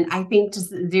 And I think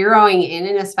just zeroing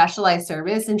in a specialized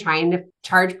service and trying to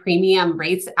charge premium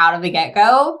rates out of the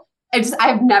get-go,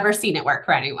 I've never seen it work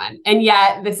for anyone. And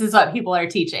yet this is what people are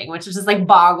teaching, which is just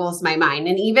boggles my mind.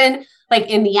 And even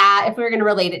in the ad, if we were going to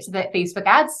relate it to the Facebook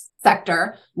ads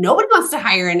sector, nobody wants to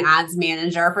hire an ads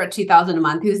manager for $2,000 a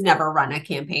month who's never run a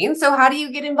campaign. So how do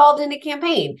you get involved in a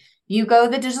campaign? You go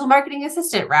the digital marketing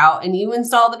assistant route and you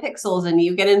install the pixels and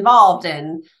you get involved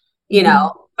and,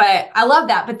 but I love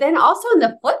that. But then also on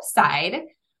the flip side,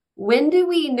 when do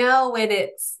we know when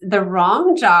it's the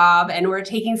wrong job and we're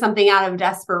taking something out of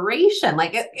desperation?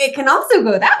 It can also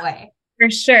go that way.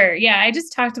 For sure. Yeah. I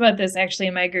just talked about this actually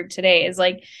in my group today. Is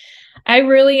I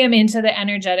really am into the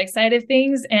energetic side of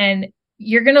things, and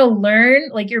you're going to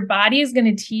learn, your body is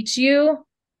going to teach you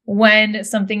when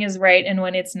something is right and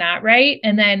when it's not right.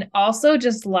 And then also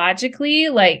just logically,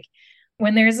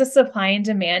 when there's a supply and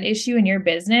demand issue in your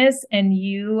business and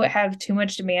you have too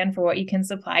much demand for what you can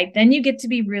supply, then you get to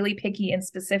be really picky and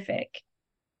specific.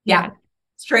 Yeah.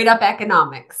 Straight up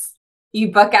economics.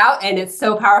 You book out and it's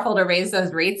so powerful to raise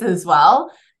those rates as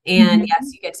well. And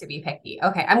yes, you get to be picky.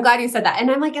 Okay. I'm glad you said that.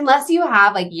 And I'm unless you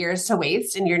have years to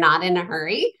waste and you're not in a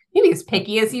hurry, you can be as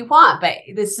picky as you want, but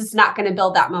this is not going to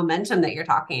build that momentum that you're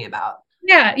talking about.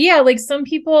 Yeah. Yeah. Some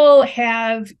people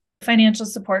have financial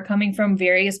support coming from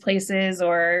various places,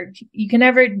 or you can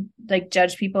never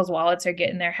judge people's wallets or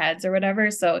get in their heads or whatever.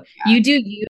 So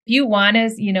you want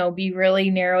to, be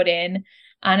really narrowed in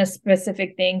on a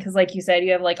specific thing. Cause like you said,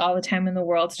 you have all the time in the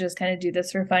world to just kind of do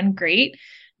this for fun. Great.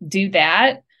 Do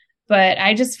that. But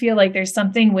I just feel like there's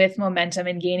something with momentum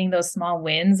and gaining those small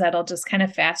wins that'll just kind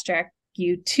of fast track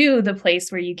you to the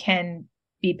place where you can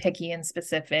be picky and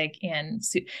specific, and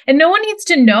no one needs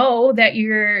to know that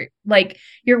your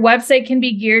website can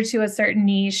be geared to a certain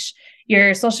niche.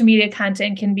 Your social media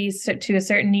content can be to a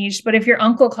certain niche. But if your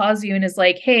uncle calls you and is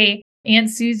like, hey, Aunt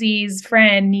Susie's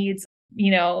friend needs,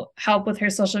 help with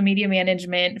her social media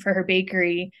management for her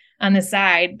bakery on the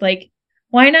side,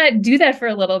 why not do that for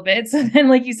a little bit? So then,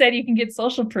 like you said, you can get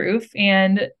social proof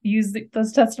and use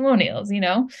those testimonials, you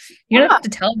don't have to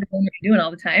tell everyone what you're doing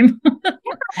all the time.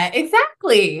 Yeah,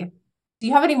 exactly. Do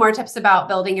you have any more tips about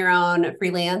building your own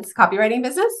freelance copywriting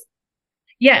business?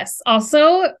 Yes.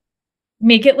 Also,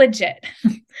 make it legit.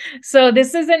 So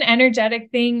this is an energetic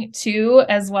thing too,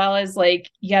 as well as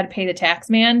you got to pay the tax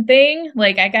man thing.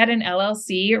 I got an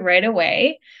LLC right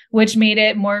away, which made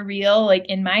it more real,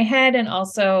 in my head and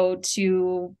also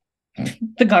to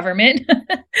the government.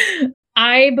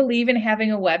 I believe in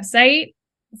having a website.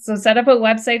 So set up a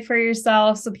website for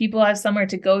yourself so people have somewhere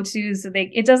to go to. So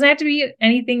it doesn't have to be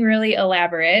anything really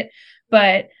elaborate,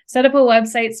 but set up a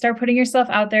website, start putting yourself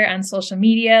out there on social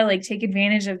media, like take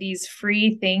advantage of these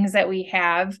free things that we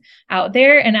have out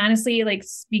there. And honestly, like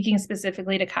speaking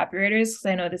specifically to copywriters, because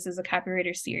I know this is a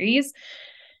copywriter series,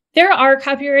 there are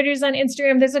copywriters on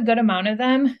Instagram. There's a good amount of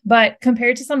them, but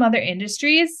compared to some other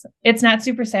industries, it's not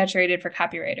super saturated for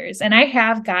copywriters. And I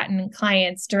have gotten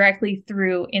clients directly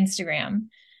through Instagram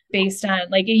based on,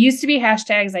 like, it used to be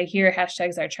hashtags. I hear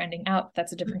hashtags are trending out.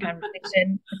 That's a different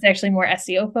conversation. It's actually more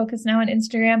SEO focused now on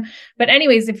Instagram. But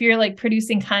anyways, if you're like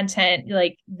producing content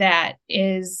like that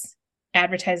is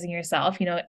advertising yourself,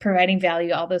 providing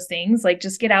value, all those things, like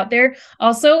just get out there.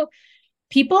 Also,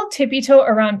 people tippy-toe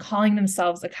around calling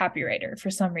themselves a copywriter for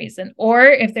some reason. Or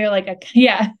if they're like,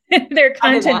 they're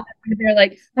content, they're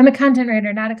like, I'm a content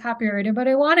writer, not a copywriter, but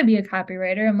I want to be a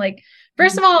copywriter. I'm like,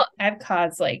 first of all, I've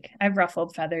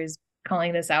ruffled feathers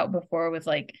calling this out before with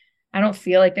like, I don't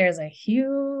feel like there's a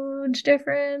huge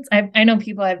difference. I know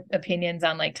people have opinions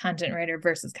on like content writer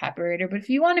versus copywriter, but if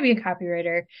you want to be a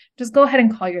copywriter, just go ahead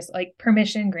and call yourself, like,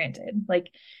 permission granted.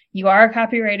 Like, you are a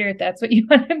copywriter if that's what you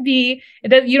want to be.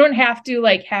 You don't have to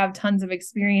like have tons of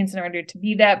experience in order to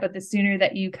be that, but the sooner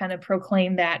that you kind of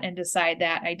proclaim that and decide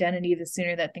that identity, the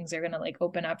sooner that things are going to like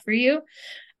open up for you,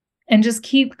 and just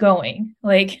keep going.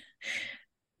 Like,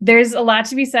 there's a lot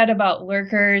to be said about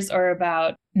lurkers or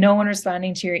about no one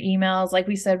responding to your emails. Like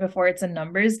we said before, it's a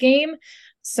numbers game.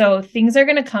 So things are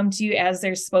going to come to you as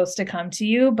they're supposed to come to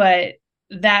you, but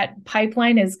that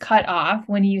pipeline is cut off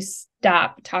when you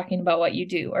stop talking about what you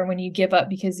do, or when you give up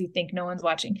because you think no one's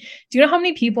watching. Do you know how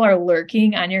many people are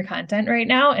lurking on your content right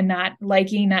now and not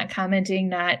liking, not commenting,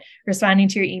 not responding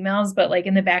to your emails, but like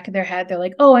in the back of their head, they're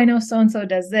like, oh, I know so-and-so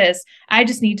does this. I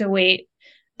just need to wait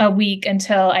a week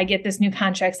until I get this new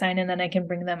contract signed and then I can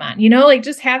bring them on. Like,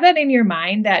 just have that in your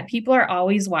mind that people are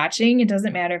always watching. It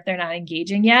doesn't matter if they're not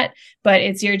engaging yet, but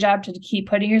it's your job to keep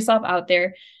putting yourself out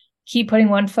there, keep putting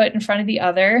one foot in front of the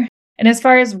other. And as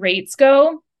far as rates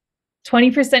go,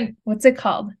 20%, what's it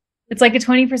called? It's like a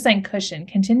 20% cushion,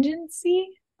 contingency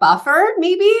buffer,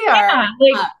 maybe? Yeah,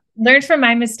 like learn from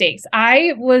my mistakes.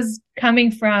 I was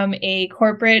coming from a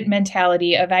corporate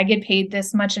mentality of I get paid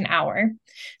this much an hour.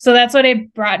 So that's what I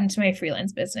brought into my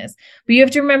freelance business. But you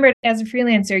have to remember, as a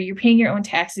freelancer, you're paying your own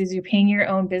taxes, you're paying your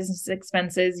own business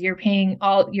expenses, you're paying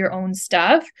all your own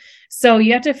stuff. So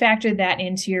you have to factor that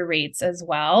into your rates as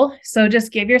well. So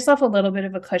just give yourself a little bit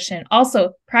of a cushion.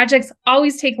 Also, projects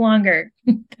always take longer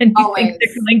than you think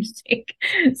they're going to take.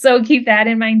 So keep that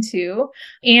in mind too.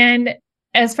 And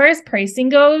as far as pricing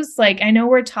goes, like, I know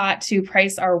we're taught to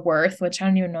price our worth, which I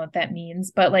don't even know what that means.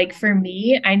 But like, for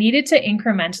me, I needed to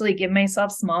incrementally give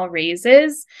myself small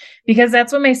raises because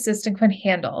that's what my system could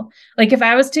handle. Like, if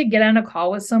I was to get on a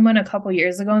call with someone a couple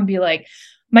years ago and be like,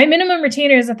 my minimum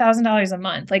retainer is $1,000 a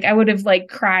month, like, I would have like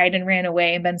cried and ran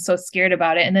away and been so scared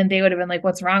about it. And then they would have been like,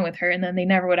 what's wrong with her? And then they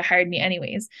never would have hired me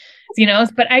anyways,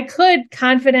 but I could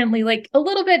confidently, like, a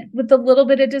little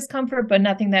bit of discomfort, but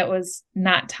nothing that was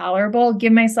not tolerable,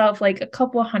 give myself like a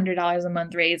couple $100 a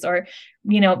month raise, or,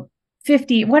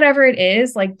 50, whatever it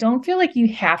is. Like, don't feel like you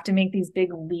have to make these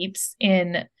big leaps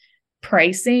in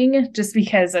pricing just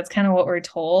because that's kind of what we're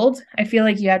told. I feel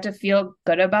like you have to feel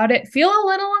good about it, feel a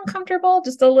little uncomfortable,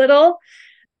 just a little,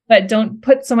 but don't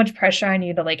put so much pressure on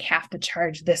you to like have to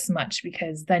charge this much,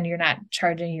 because then you're not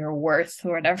charging your worth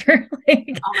or whatever.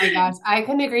 Oh my gosh, I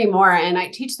couldn't agree more. And I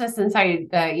teach this inside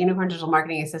the Unicorn Digital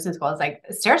Marketing Assistant School. It's like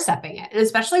stair stepping it. And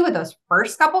especially with those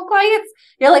first couple clients,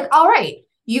 you're like, all right,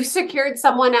 you've secured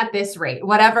someone at this rate,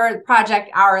 whatever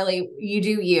project hourly, you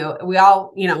do you. We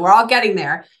all, we're all getting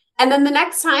there. And then the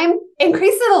next time,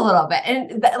 increase it a little bit.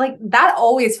 And that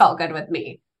always felt good with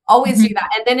me. Always do that.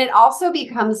 And then it also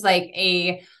becomes like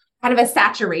a kind of a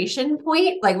saturation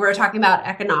point. Like we were talking about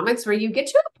economics, where you get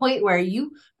to a point where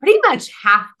you pretty much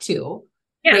have to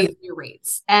raise your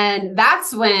rates. And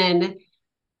that's when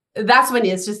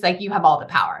it's just like, you have all the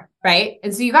power, right?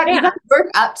 And so you got to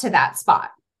work up to that spot.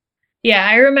 Yeah,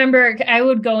 I remember I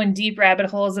would go in deep rabbit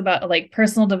holes about like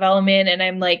personal development. And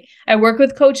I'm like, I work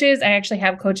with coaches. I actually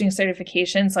have coaching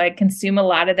certification. So I consume a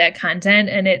lot of that content.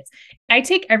 And I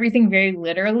take everything very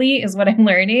literally is what I'm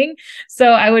learning.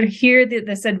 So I would hear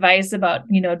this advice about,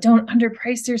 don't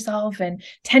underprice yourself, and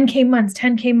 10K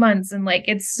months. And like,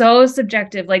 it's so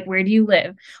subjective. Like, where do you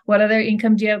live? What other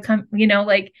income do you have?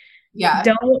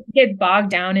 Don't get bogged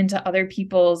down into other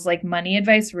people's like money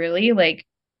advice, really. Like,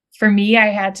 for me, I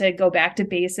had to go back to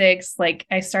basics. Like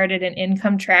I started an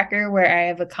income tracker where I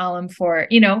have a column for,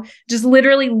 just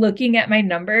literally looking at my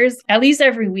numbers at least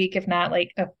every week, if not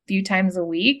like a few times a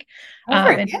week.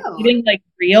 And getting like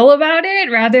real about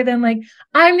it rather than like,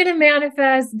 I'm going to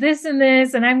manifest this and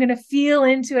this, and I'm going to feel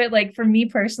into it. Like for me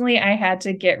personally, I had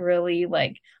to get really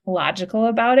like logical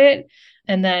about it.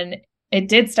 And then it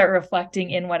did start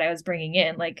reflecting in what I was bringing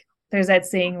in. Like there's that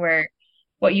saying where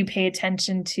what you pay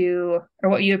attention to or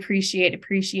what you appreciate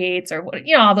appreciates, or what,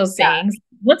 all those sayings.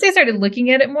 Once I started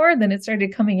looking at it more, then it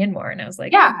started coming in more. And I was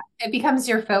like, it becomes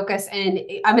your focus. And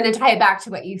I'm going to tie it back to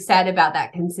what you said about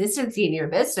that consistency in your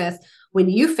business. When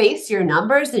you face your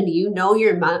numbers and you know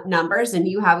your numbers and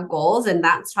you have goals and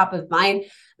that's top of mind,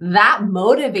 that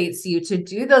motivates you to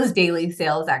do those daily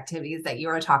sales activities that you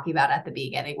were talking about at the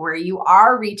beginning, where you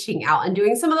are reaching out and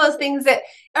doing some of those things that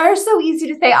are so easy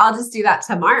to say, I'll just do that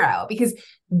tomorrow, because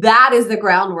that is the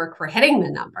groundwork for hitting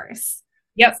the numbers.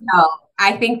 Yep. So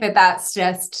I think that that's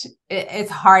just,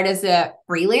 it's hard as a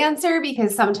freelancer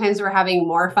because sometimes we're having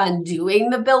more fun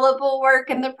doing the billable work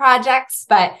and the projects,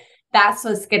 but that's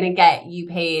what's going to get you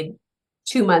paid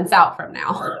 2 months out from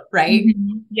now, right?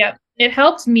 Mm-hmm. Yep. It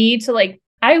helped me to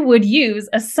I would use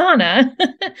Asana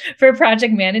for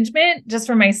project management just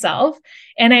for myself.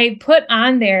 And I put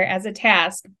on there as a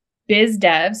task, biz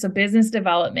dev, so business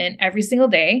development every single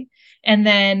day. And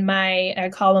then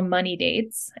I call them money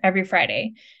dates every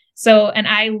Friday. So, and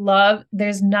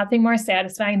there's nothing more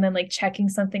satisfying than like checking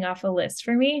something off a list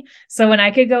for me. So when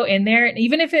I could go in there, and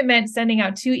even if it meant sending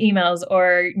out 2 emails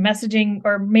or messaging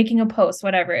or making a post,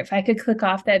 whatever, if I could click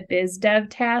off that biz dev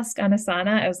task on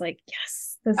Asana, I was like, yes.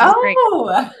 This is great.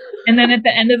 And then at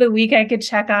the end of the week, I could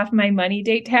check off my money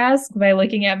date task by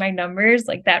looking at my numbers.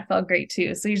 Like that felt great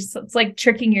too. So it's like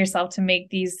tricking yourself to make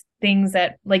these things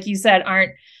that, like you said,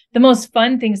 aren't the most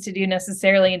fun things to do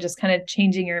necessarily, and just kind of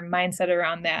changing your mindset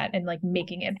around that and like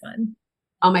making it fun.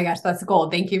 Oh my gosh, that's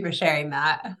gold. Thank you for sharing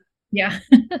that. Yeah.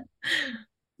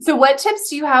 So what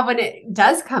tips do you have when it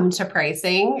does come to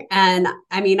pricing? And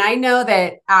I mean, I know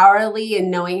that hourly and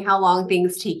knowing how long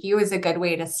things take you is a good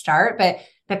way to start, but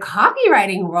the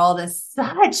copywriting world is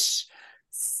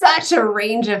such a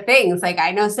range of things. Like I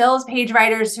know sales page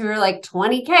writers who are like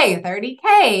 20K,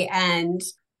 30K. And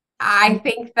I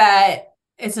think that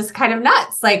it's just kind of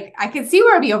nuts. Like I could see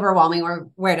where it'd be overwhelming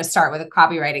or where to start with a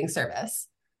copywriting service.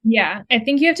 Yeah, I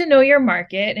think you have to know your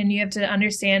market and you have to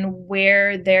understand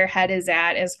where their head is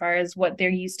at as far as what they're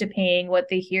used to paying, what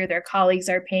they hear their colleagues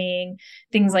are paying,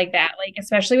 things like that. Like,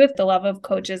 especially with the level of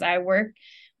coaches I work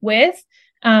with,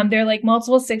 they're like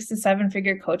multiple 6 to 7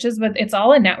 figure coaches, but it's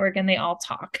all a network and they all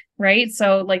talk, right?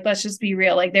 So like, let's just be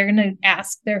real. Like they're going to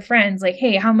ask their friends like,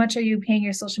 hey, how much are you paying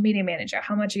your social media manager?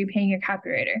 How much are you paying your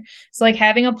copywriter? So like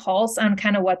having a pulse on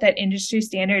kind of what that industry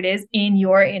standard is in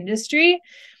your industry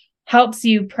helps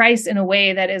you price in a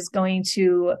way that is going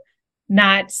to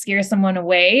not scare someone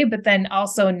away, but then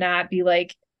also not be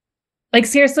like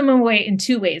scare someone away in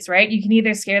 2 ways, right? You can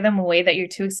either scare them away that you're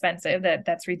too expensive,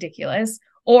 that's ridiculous,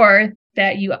 or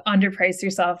that you underprice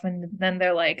yourself. And then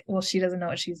they're like, well, she doesn't know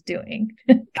what she's doing.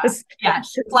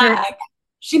 Flag.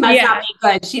 She must not be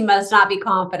good. She must not be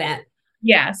confident.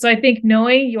 Yeah. So I think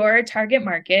knowing your target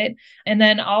market, and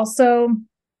then also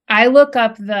I look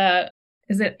up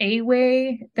is it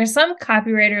A-Way? There's some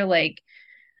copywriter like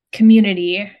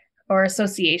community or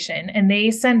association, and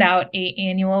they send out an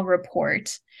annual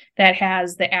report that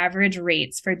has the average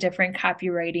rates for different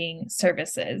copywriting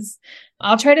services.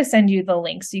 I'll try to send you the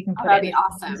link so you can put it in.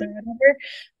 Awesome. Or whatever.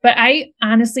 But I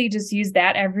honestly just use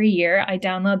that every year. I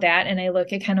download that and I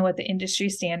look at kind of what the industry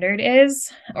standard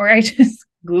is, or I just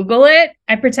Google it.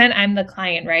 I pretend I'm the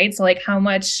client, right? So like, how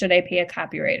much should I pay a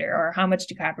copywriter, or how much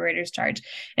do copywriters charge?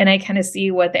 And I kind of see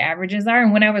what the averages are.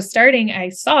 And when I was starting, I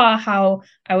saw how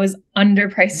I was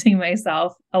underpricing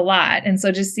myself a lot. And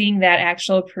so just seeing that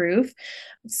actual proof.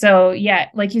 So yeah,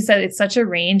 like you said, it's such a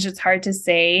range. It's hard to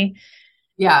say.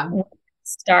 Yeah.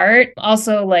 Start.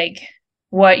 Also, like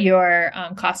what your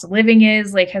cost of living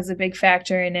is, like has a big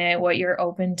factor in it, what you're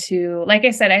open to. Like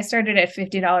I said, I started at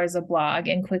 $50 a blog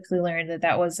and quickly learned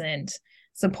that wasn't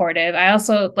supportive. I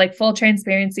also, like, full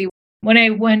transparency, when I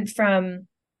went from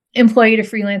employee to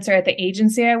freelancer at the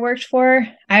agency I worked for,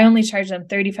 I only charged them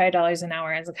 $35 an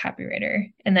hour as a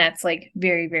copywriter. And that's like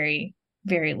very, very,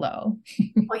 very low.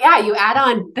 Well, yeah, you add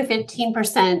on the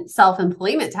 15%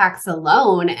 self-employment tax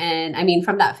alone. And I mean,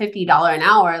 from that $50 an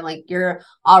hour, like you're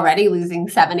already losing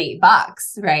 $7-8,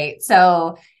 right?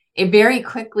 So it very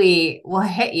quickly will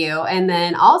hit you. And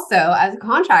then also as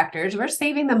contractors, we're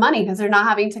saving the money because they're not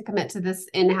having to commit to this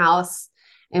in-house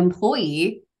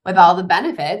employee with all the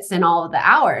benefits and all of the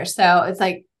hours. So it's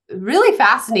like, really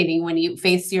fascinating when you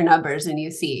face your numbers and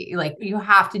you see like you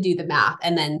have to do the math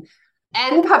and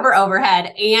cover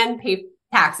overhead and pay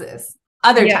taxes,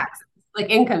 other taxes, like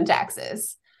income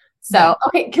taxes. So,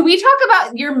 okay, can we talk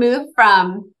about your move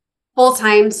from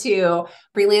full-time to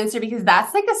freelancer? Because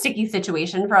that's like a sticky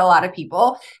situation for a lot of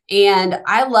people. And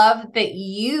I love that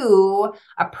you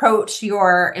approach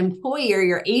your employer,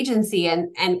 your agency,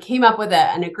 and came up with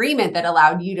an agreement that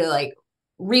allowed you to like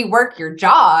rework your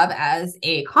job as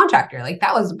a contractor. Like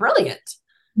that was brilliant.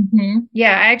 Mm-hmm.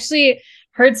 Yeah, I actually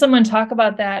heard someone talk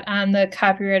about that on the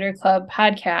Copywriter Club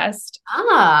podcast.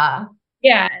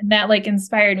 Yeah, and that like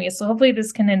inspired me. So hopefully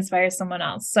this can inspire someone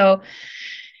else. So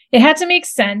it had to make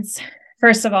sense.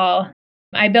 First of all,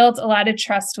 I built a lot of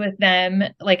trust with them.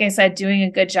 Like I said, doing a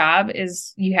good job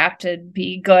is you have to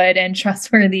be good and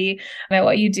trustworthy at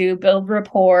what you do, build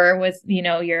rapport with,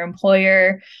 your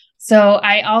employer. So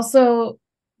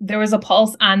there was a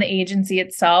pulse on the agency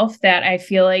itself that I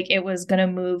feel like it was going to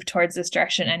move towards this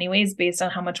direction anyways, based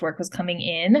on how much work was coming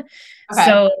in. Okay.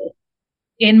 So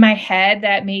in my head,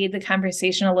 that made the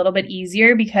conversation a little bit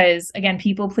easier because, again,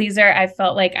 people pleaser, I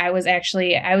felt like I was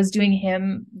doing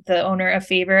him, the owner, a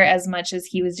favor as much as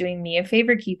he was doing me a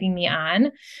favor, keeping me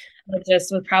on, but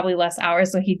just with probably less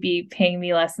hours. So he'd be paying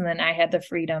me less, and then I had the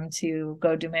freedom to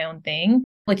go do my own thing.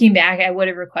 Looking back, I would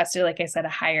have requested, like I said, a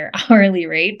higher hourly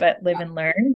rate, but live and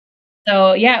learn.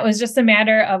 So yeah, it was just a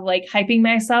matter of like hyping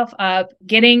myself up,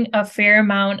 getting a fair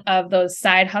amount of those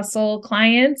side hustle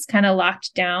clients kind of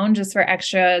locked down just for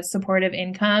extra supportive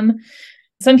income.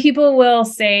 Some people will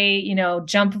say,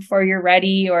 jump before you're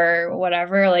ready or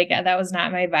whatever. Like that was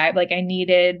not my vibe. Like I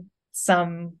needed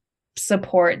some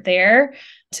support there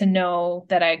to know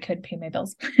that I could pay my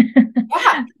bills.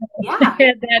 Yeah. I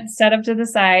had that set up to the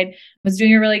side, was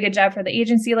doing a really good job for the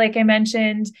agency, like I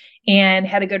mentioned, and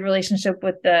had a good relationship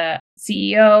with the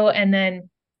CEO. And then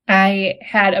I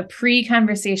had a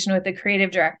pre-conversation with the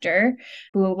creative director,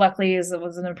 who luckily was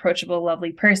an approachable,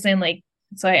 lovely person.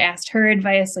 So I asked her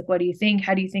advice, like, what do you think?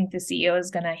 How do you think the CEO is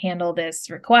going to handle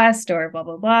this request or blah,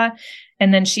 blah, blah.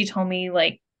 And then she told me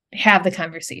have the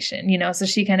conversation, so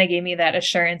she kind of gave me that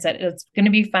assurance that it's going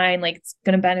to be fine. Like it's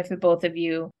going to benefit both of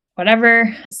you,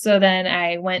 whatever. So then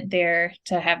I went there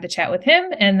to have the chat with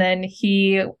him. And then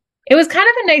it was kind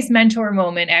of a nice mentor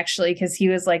moment, actually, because he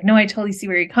was like, no, I totally see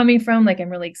where you're coming from. Like, I'm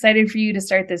really excited for you to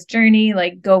start this journey.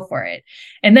 Like, go for it.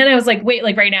 And then I was like, wait,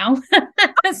 like right now?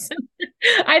 So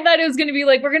I thought it was going to be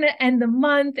like, we're going to end the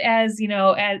month as,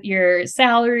 at your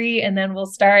salary, and then we'll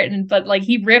start. But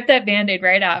he ripped that Band-Aid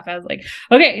right off. I was like,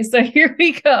 okay, so here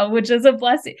we go, which is a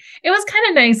blessing. It was kind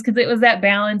of nice because it was that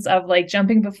balance of like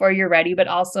jumping before you're ready, but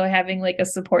also having like a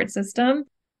support system.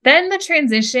 Then the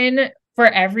transition for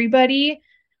everybody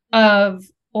of,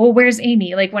 where's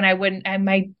Amy? Like when I wouldn't, and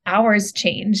my hours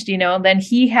changed, then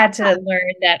he had to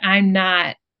learn that I'm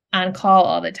not on call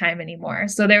all the time anymore.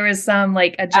 So there was some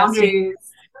like adjusting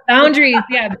boundaries.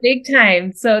 Yeah, big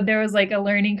time. So there was like a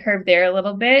learning curve there a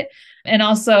little bit. And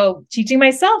also teaching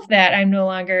myself that I'm no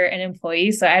longer an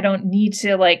employee. So I don't need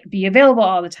to like be available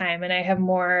all the time. And I have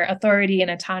more authority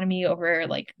and autonomy over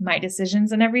like my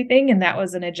decisions and everything. And that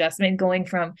was an adjustment going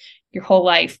from your whole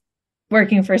life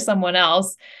working for someone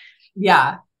else.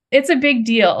 Yeah. It's a big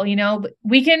deal.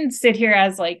 We can sit here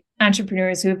as like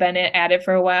entrepreneurs who have been at it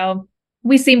for a while.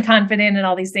 We seem confident in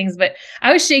all these things, but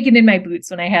I was shaking in my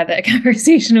boots when I had that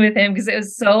conversation with him because it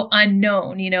was so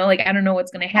unknown, I don't know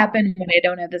what's going to happen when I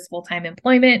don't have this full-time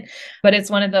employment, but it's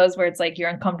one of those where it's like, you're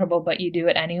uncomfortable, but you do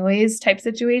it anyways type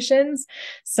situations.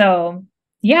 So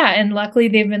yeah. And luckily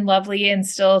they've been lovely and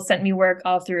still sent me work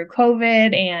all through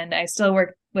COVID, and I still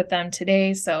work with them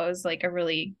today. So it was like a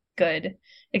really good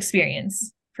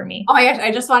experience for me. Oh my gosh,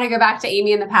 I just want to go back to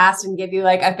Amy in the past and give you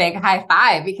like a big high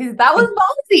five because that was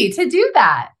ballsy to do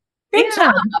that. Good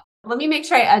job. Let me make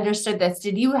sure I understood this.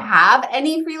 Did you have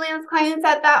any freelance clients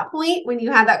at that point when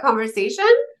you had that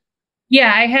conversation?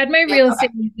 Yeah, I had my real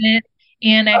estate agent,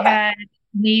 and I had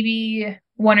maybe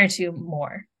one or two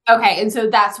more. Okay. And so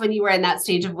that's when you were in that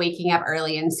stage of waking up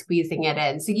early and squeezing it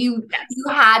in. So you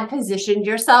had positioned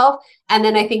yourself. And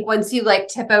then I think once you like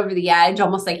tip over the edge,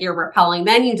 almost like you're repelling,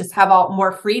 then you just have all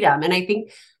more freedom. And I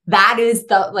think that is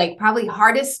the like probably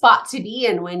hardest spot to be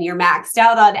in when you're maxed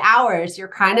out on hours. You're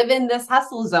kind of in this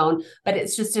hustle zone, but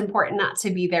it's just important not to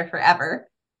be there forever.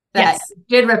 That you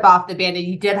did rip off the Band-Aid.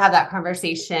 You did have that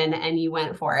conversation and you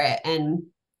went for it. And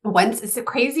once it's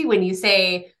crazy when you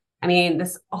say,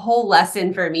 this whole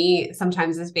lesson for me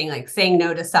sometimes is being like saying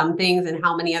no to some things and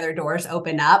how many other doors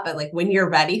open up. But like when you're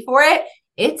ready for it,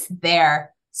 it's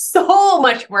there. So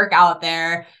much work out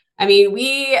there. I mean,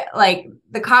 we like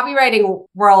the copywriting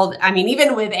world. I mean,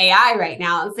 even with AI right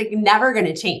now, it's like never going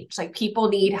to change. Like people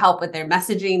need help with their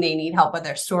messaging. They need help with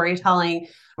their storytelling.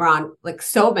 We're on like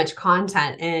so much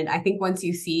content. And I think once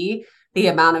you see the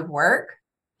amount of work,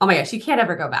 oh my gosh, you can't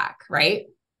ever go back, right?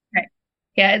 Right.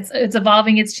 Yeah, it's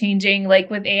evolving, it's changing.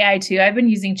 Like with AI too, I've been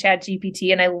using Chat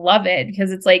GPT and I love it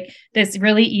because it's like this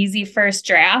really easy first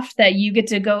draft that you get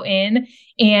to go in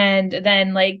and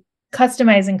then like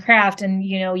customize and craft and,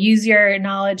 you know, use your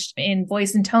knowledge in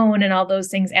voice and tone and all those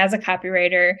things as a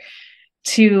copywriter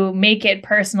to make it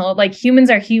personal. Like humans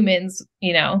are humans,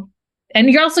 you know, and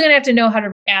you're also going to have to know how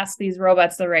to ask these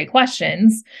robots the right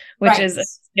questions, which is a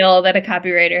skill that a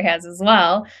copywriter has as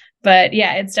well. But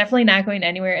yeah, it's definitely not going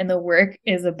anywhere and the work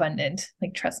is abundant.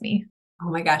 Like, trust me. Oh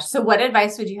my gosh. So what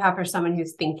advice would you have for someone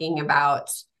who's thinking about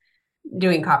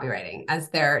doing copywriting as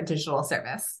their digital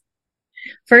service?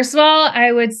 First of all,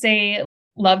 I would say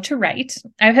love to write.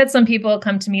 I've had some people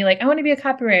come to me like, I want to be a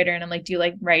copywriter. And I'm like, do you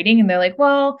like writing? And they're like,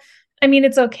 well, I mean,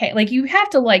 it's okay. Like you have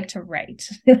to like to write.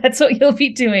 That's what you'll be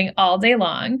doing all day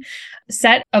long.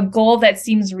 Set a goal that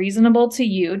seems reasonable to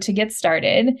you to get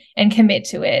started and commit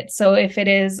to it. So if it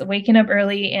is waking up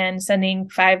early and sending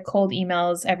 5 cold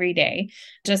emails every day,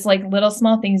 just like little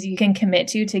small things you can commit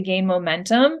to gain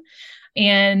momentum.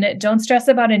 And don't stress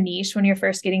about a niche when you're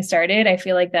first getting started. I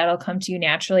feel like that'll come to you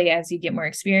naturally as you get more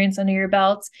experience under your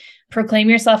belt. Proclaim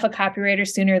yourself a copywriter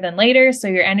sooner than later. So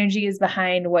your energy is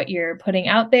behind what you're putting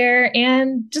out there,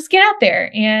 and just get out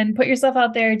there and put yourself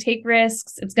out there, take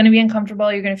risks. It's going to be uncomfortable.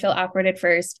 You're going to feel awkward at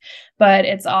first, but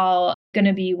it's all going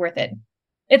to be worth it.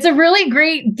 It's a really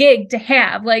great gig to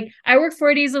have. Like I work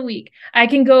 4 days a week. I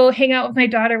can go hang out with my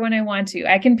daughter when I want to.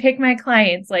 I can pick my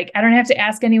clients. Like I don't have to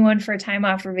ask anyone for time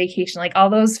off or vacation, like all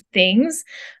those things.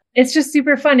 It's just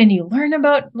super fun. And you learn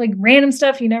about like random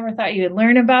stuff you never thought you would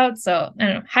learn about. So I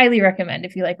don't know, highly recommend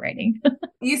if you like writing.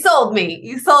 You sold me.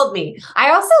 You sold me.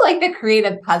 I also like the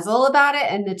creative puzzle about it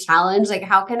and the challenge. Like,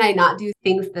 how can I not do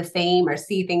things the same or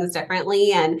see things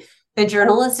differently? And the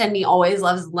journalist in me always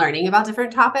loves learning about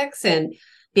different topics and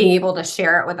being able to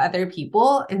share it with other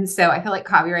people. And so I feel like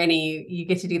copywriting, you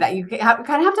get to do that. You kind of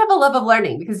have to have a love of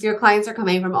learning because your clients are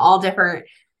coming from all different,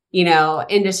 you know,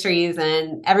 industries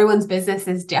and everyone's business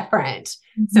is different.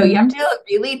 Mm-hmm. So you have to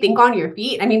really think on your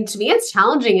feet. I mean, to me, it's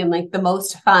challenging in like the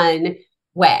most fun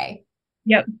way.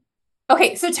 Yep.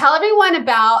 Okay. So tell everyone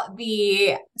about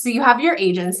so you have your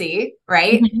agency,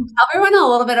 right? Mm-hmm. Tell everyone a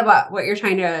little bit about what you're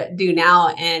trying to do now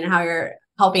and how you're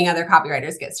helping other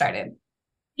copywriters get started.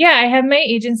 Yeah, I have my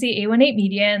agency, A18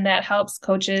 Media, and that helps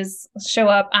coaches show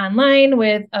up online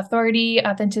with authority,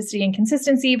 authenticity, and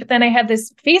consistency. But then I have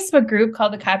this Facebook group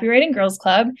called the Copywriting Girls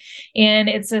Club, and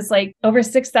it's this like over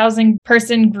 6,000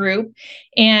 person group.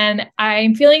 And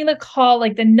I'm feeling the call,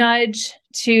 like the nudge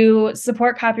to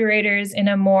support copywriters in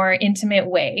a more intimate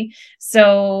way.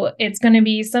 So it's going to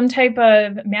be some type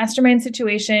of mastermind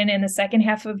situation in the second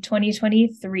half of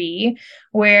 2023,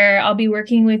 where I'll be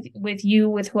working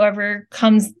with whoever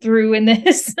comes through in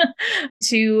this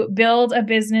to build a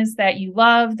business that you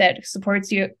love, that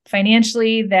supports you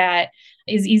financially, that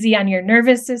is easy on your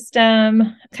nervous system,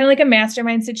 kind of like a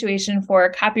mastermind situation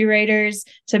for copywriters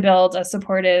to build a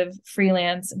supportive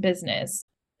freelance business.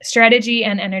 Strategy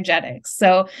and energetics.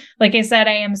 So like I said,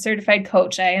 I am a certified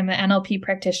coach. I am an NLP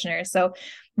practitioner. So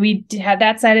we have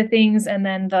that side of things. And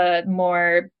then the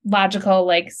more logical,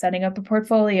 like setting up a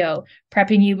portfolio,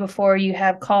 prepping you before you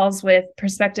have calls with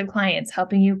prospective clients,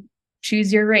 helping you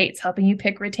choose your rates, helping you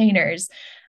pick retainers,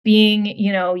 being,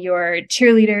 you know, your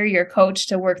cheerleader, your coach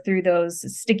to work through those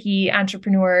sticky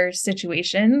entrepreneur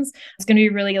situations. It's going to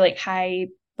be really like high,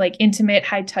 like intimate,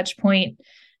 high touch point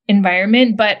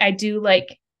environment. But I do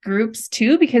like groups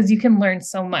too, because you can learn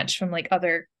so much from like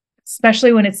other,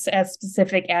 especially when it's as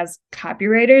specific as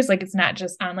copywriters. Like it's not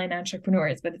just online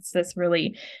entrepreneurs, but it's this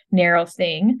really narrow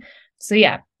thing. So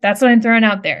yeah, that's what I'm throwing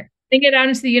out there. Think it out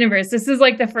into the universe. This is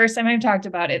like the first time I've talked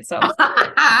about it. So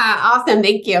awesome.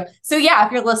 Thank you. So yeah,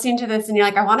 if you're listening to this and you're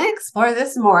like, I want to explore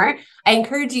this more, I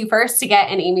encourage you first to get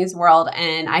in Amy's world.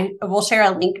 And I will share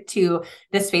a link to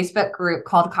this Facebook group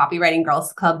called Copywriting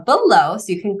Girls Club below.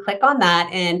 So you can click on that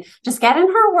and just get in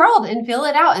her world and feel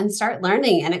it out and start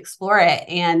learning and explore it.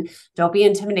 And don't be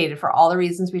intimidated for all the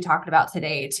reasons we talked about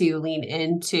today to lean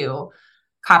into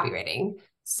copywriting.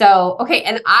 So, okay.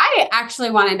 And I actually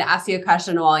wanted to ask you a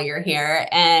question while you're here,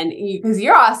 and because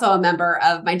you're also a member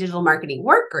of my digital marketing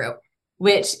work group,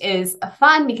 which is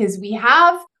fun because we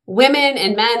have women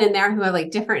and men in there who have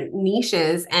like different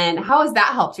niches. And how has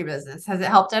that helped your business? Has it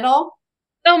helped at all?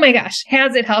 Oh my gosh,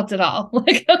 has it helped at all?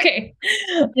 Like, okay.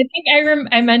 I think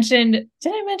I mentioned,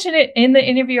 did I mention it in the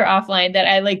interview or offline that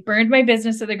I like burned my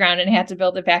business to the ground and had to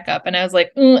build it back up. And I was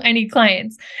like, I need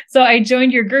clients. So I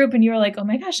joined your group and you were like, oh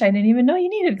my gosh, I didn't even know you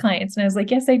needed clients. And I was like,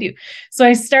 yes, I do. So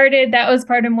I started, that was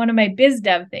part of one of my biz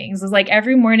dev things, was like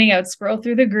every morning I would scroll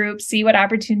through the group, see what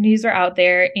opportunities are out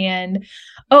there. And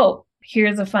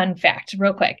here's a fun fact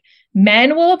real quick.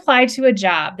 Men will apply to a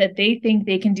job that they think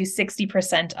they can do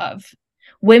 60% of.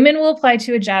 Women will apply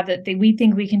to a job that we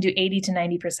think we can do 80 to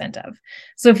 90% of.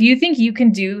 So if you think you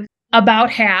can do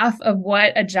about half of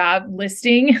what a job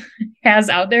listing has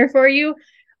out there for you,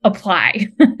 apply.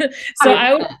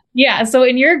 So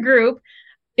in your group,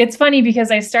 it's funny because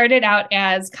I started out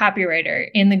as copywriter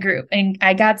in the group and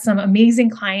I got some amazing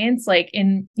clients like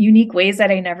in unique ways that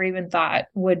I never even thought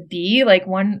would be. Like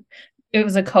it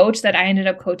was a coach that I ended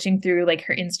up coaching through like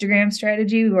her Instagram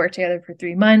strategy. We worked together for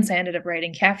 3 months. I ended up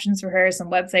writing captions for her, some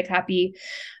website copy.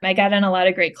 I got on a lot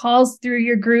of great calls through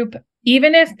your group,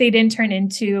 even if they didn't turn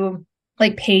into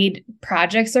like paid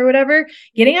projects or whatever.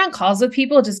 Getting on calls with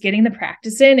people, just getting the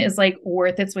practice in is like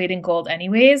worth its weight in gold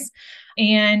anyways.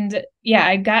 And yeah,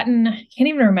 I've gotten, I can't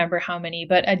even remember how many,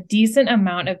 but a decent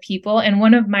amount of people. And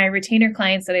one of my retainer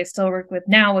clients that I still work with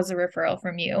now was a referral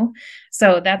from you.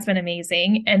 So that's been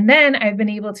amazing. And then I've been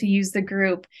able to use the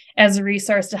group as a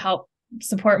resource to help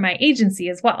support my agency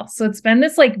as well. So it's been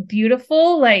this like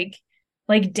beautiful, like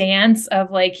dance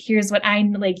of like, here's what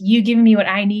you giving me what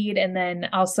I need. And then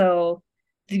also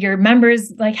your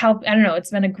members like help. I don't know.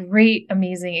 It's been a great,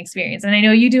 amazing experience. And I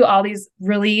know you do all these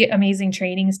really amazing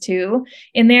trainings too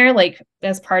in there, like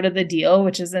as part of the deal,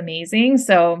 which is amazing.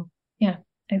 So yeah,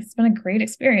 it's been a great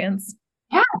experience.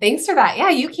 Yeah, thanks for that. Yeah,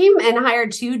 you came and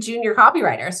hired 2 junior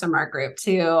copywriters from our group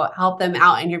to help them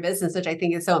out in your business, which I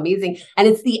think is so amazing. And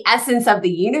it's the essence of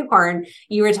the unicorn.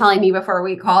 You were telling me before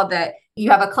we called that you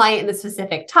have a client in a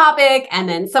specific topic, and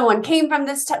then someone came from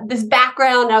this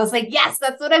background. And I was like, yes,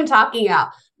 that's what I'm talking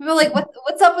about. People are like,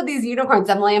 what's up with these unicorns,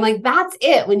 Emily? I'm like, that's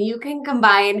it. When you can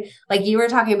combine, like you were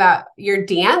talking about your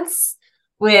dance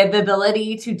with the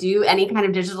ability to do any kind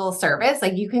of digital service,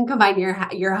 like you can combine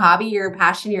your hobby, your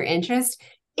passion, your interest.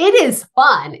 It is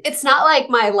fun. It's not like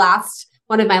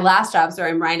one of my last jobs where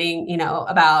I'm writing,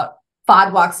 about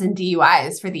FOD walks and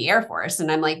DUIs for the Air Force.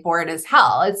 And I'm like bored as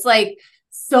hell. It's like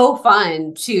so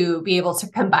fun to be able to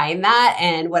combine that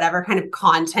and whatever kind of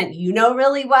content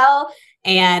really well.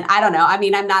 And I don't know, I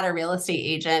mean, I'm not a real estate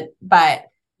agent, but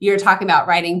you're talking about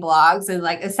writing blogs and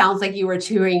like, it sounds like you were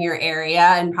touring your area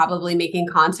and probably making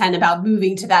content about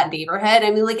moving to that neighborhood.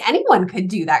 I mean, like anyone could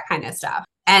do that kind of stuff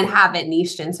and have it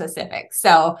niched and specific.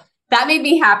 So that made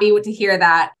me happy to hear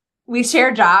that we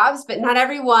share jobs, but not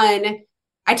everyone,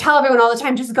 I tell everyone all the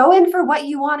time, just go in for what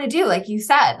you want to do. Like you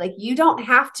said, like you don't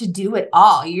have to do it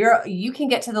all. You can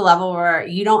get to the level where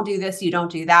you don't do this, you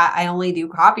don't do that. I only do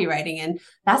copywriting. And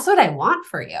that's what I want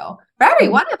for you, for every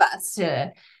one of us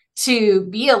to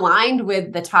be aligned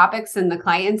with the topics and the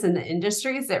clients and the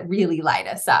industries that really light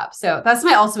us up. So that's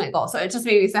my ultimate goal. So it just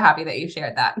made me so happy that you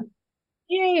shared that.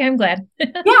 Yeah, I'm glad.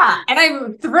 Yeah. And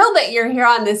I'm thrilled that you're here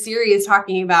on this series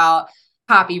talking about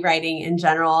copywriting in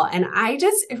general. And I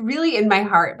just really in my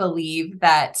heart believe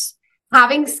that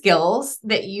having skills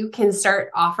that you can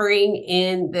start offering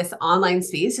in this online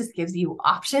space just gives you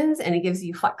options and it gives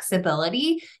you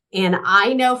flexibility. And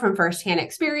I know from firsthand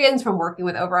experience from working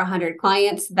with over 100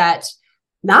 clients that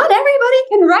not everybody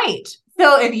can write.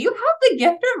 So if you have the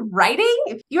gift of writing,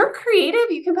 if you're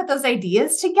creative, you can put those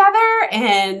ideas together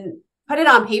and put it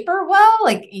on paper well.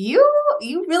 Like you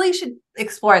really should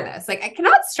explore this. Like I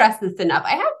cannot stress this enough.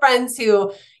 I have friends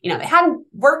who, they hadn't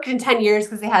worked in 10 years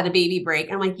because they had a baby break.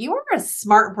 And I'm like, you are a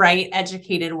smart, bright,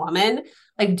 educated woman.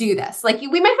 Like do this. Like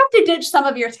we might have to ditch some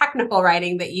of your technical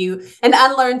writing and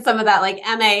unlearn some of that like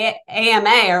MA,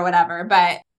 AMA or whatever,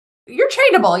 but you're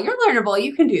trainable, you're learnable,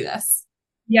 you can do this.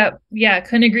 Yep. Yeah.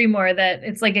 Couldn't agree more that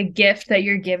it's like a gift that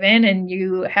you're given and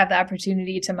you have the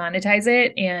opportunity to monetize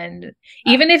it. And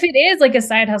even if it is like a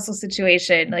side hustle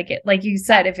situation, like you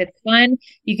said, if it's fun,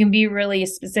 you can be really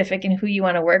specific in who you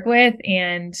want to work with.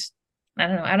 And I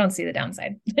don't know, I don't see the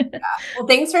downside. Yeah. Well,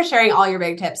 thanks for sharing all your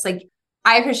big tips. Like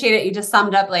I appreciate it. You just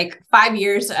summed up like 5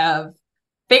 years of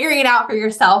figuring it out for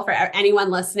yourself. For anyone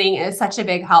listening is such a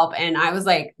big help. And I was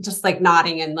like, just like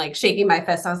nodding and like shaking my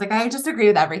fist. I was like, I just agree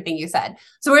with everything you said.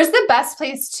 So where's the best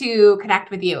place to connect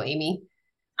with you, Amy?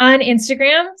 On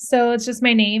Instagram. So it's just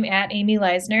my name at Amy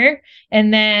Leisner.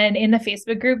 And then in the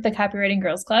Facebook group, the Copywriting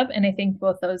Girls Club. And I think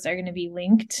both those are going to be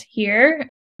linked here.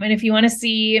 And if you want to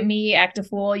see me act a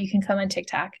fool, you can come on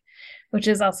TikTok, which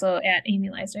is also at Amy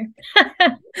Leisner.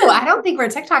 Oh, I don't think we're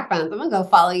TikTok friends. I'm going to go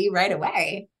follow you right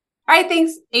away. All right.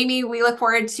 Thanks, Amy. We look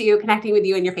forward to connecting with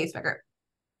you in your Facebook group.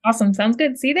 Awesome. Sounds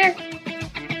good. See you there.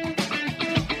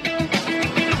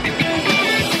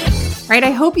 Right.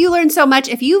 I hope you learned so much.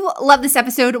 If you love this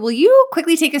episode, will you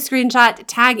quickly take a screenshot,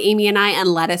 tag Amy and I, and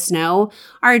let us know?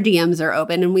 Our DMs are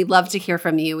open and we'd love to hear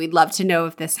from you. We'd love to know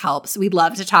if this helps. We'd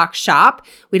love to talk shop.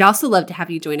 We'd also love to have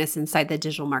you join us inside the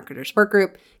Digital Marketers Work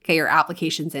Group. Get your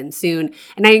applications in soon.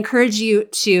 And I encourage you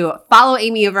to follow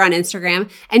Amy over on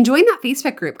Instagram and join that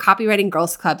Facebook group, Copywriting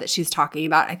Girls Club, that she's talking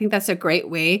about. I think that's a great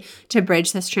way to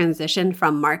bridge this transition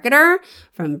from marketer,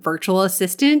 from virtual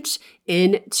assistant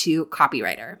into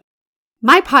copywriter.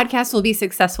 My podcast will be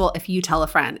successful if you tell a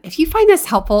friend. If you find this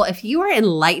helpful, if you are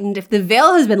enlightened, if the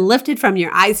veil has been lifted from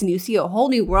your eyes and you see a whole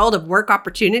new world of work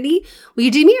opportunity, will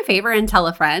you do me a favor and tell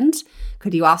a friend?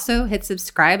 Could you also hit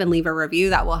subscribe and leave a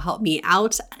review? That will help me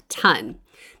out a ton.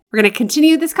 We're going to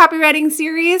continue this copywriting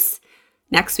series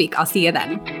next week. I'll see you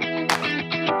then.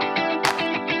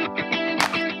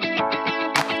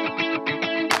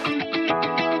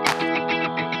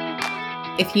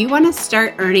 If you want to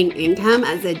start earning income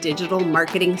as a digital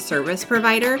marketing service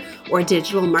provider or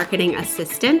digital marketing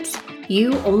assistant,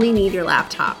 you only need your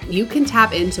laptop. You can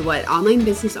tap into what online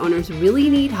business owners really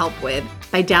need help with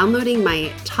by downloading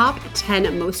my top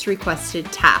 10 most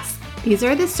requested tasks. These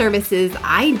are the services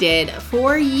I did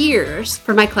for years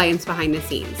for my clients behind the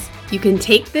scenes. You can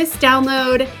take this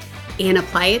download and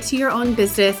apply it to your own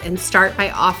business and start by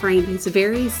offering these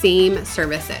very same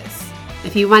services.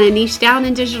 If you want to niche down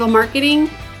in digital marketing,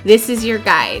 this is your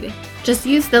guide. Just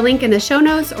use the link in the show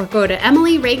notes or go to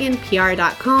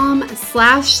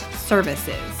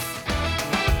emilyreaganpr.com/services.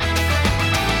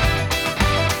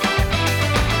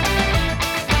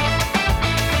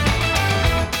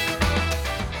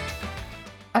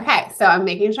 Okay, so I'm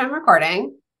making sure I'm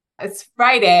recording. It's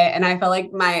Friday and I feel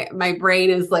like my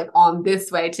brain is like on this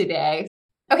way today.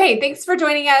 Okay, thanks for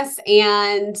joining us.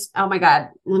 And oh my God,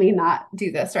 let me not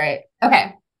do this right.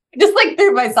 Okay, just like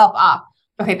threw myself off.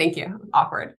 Okay, thank you. Awkward.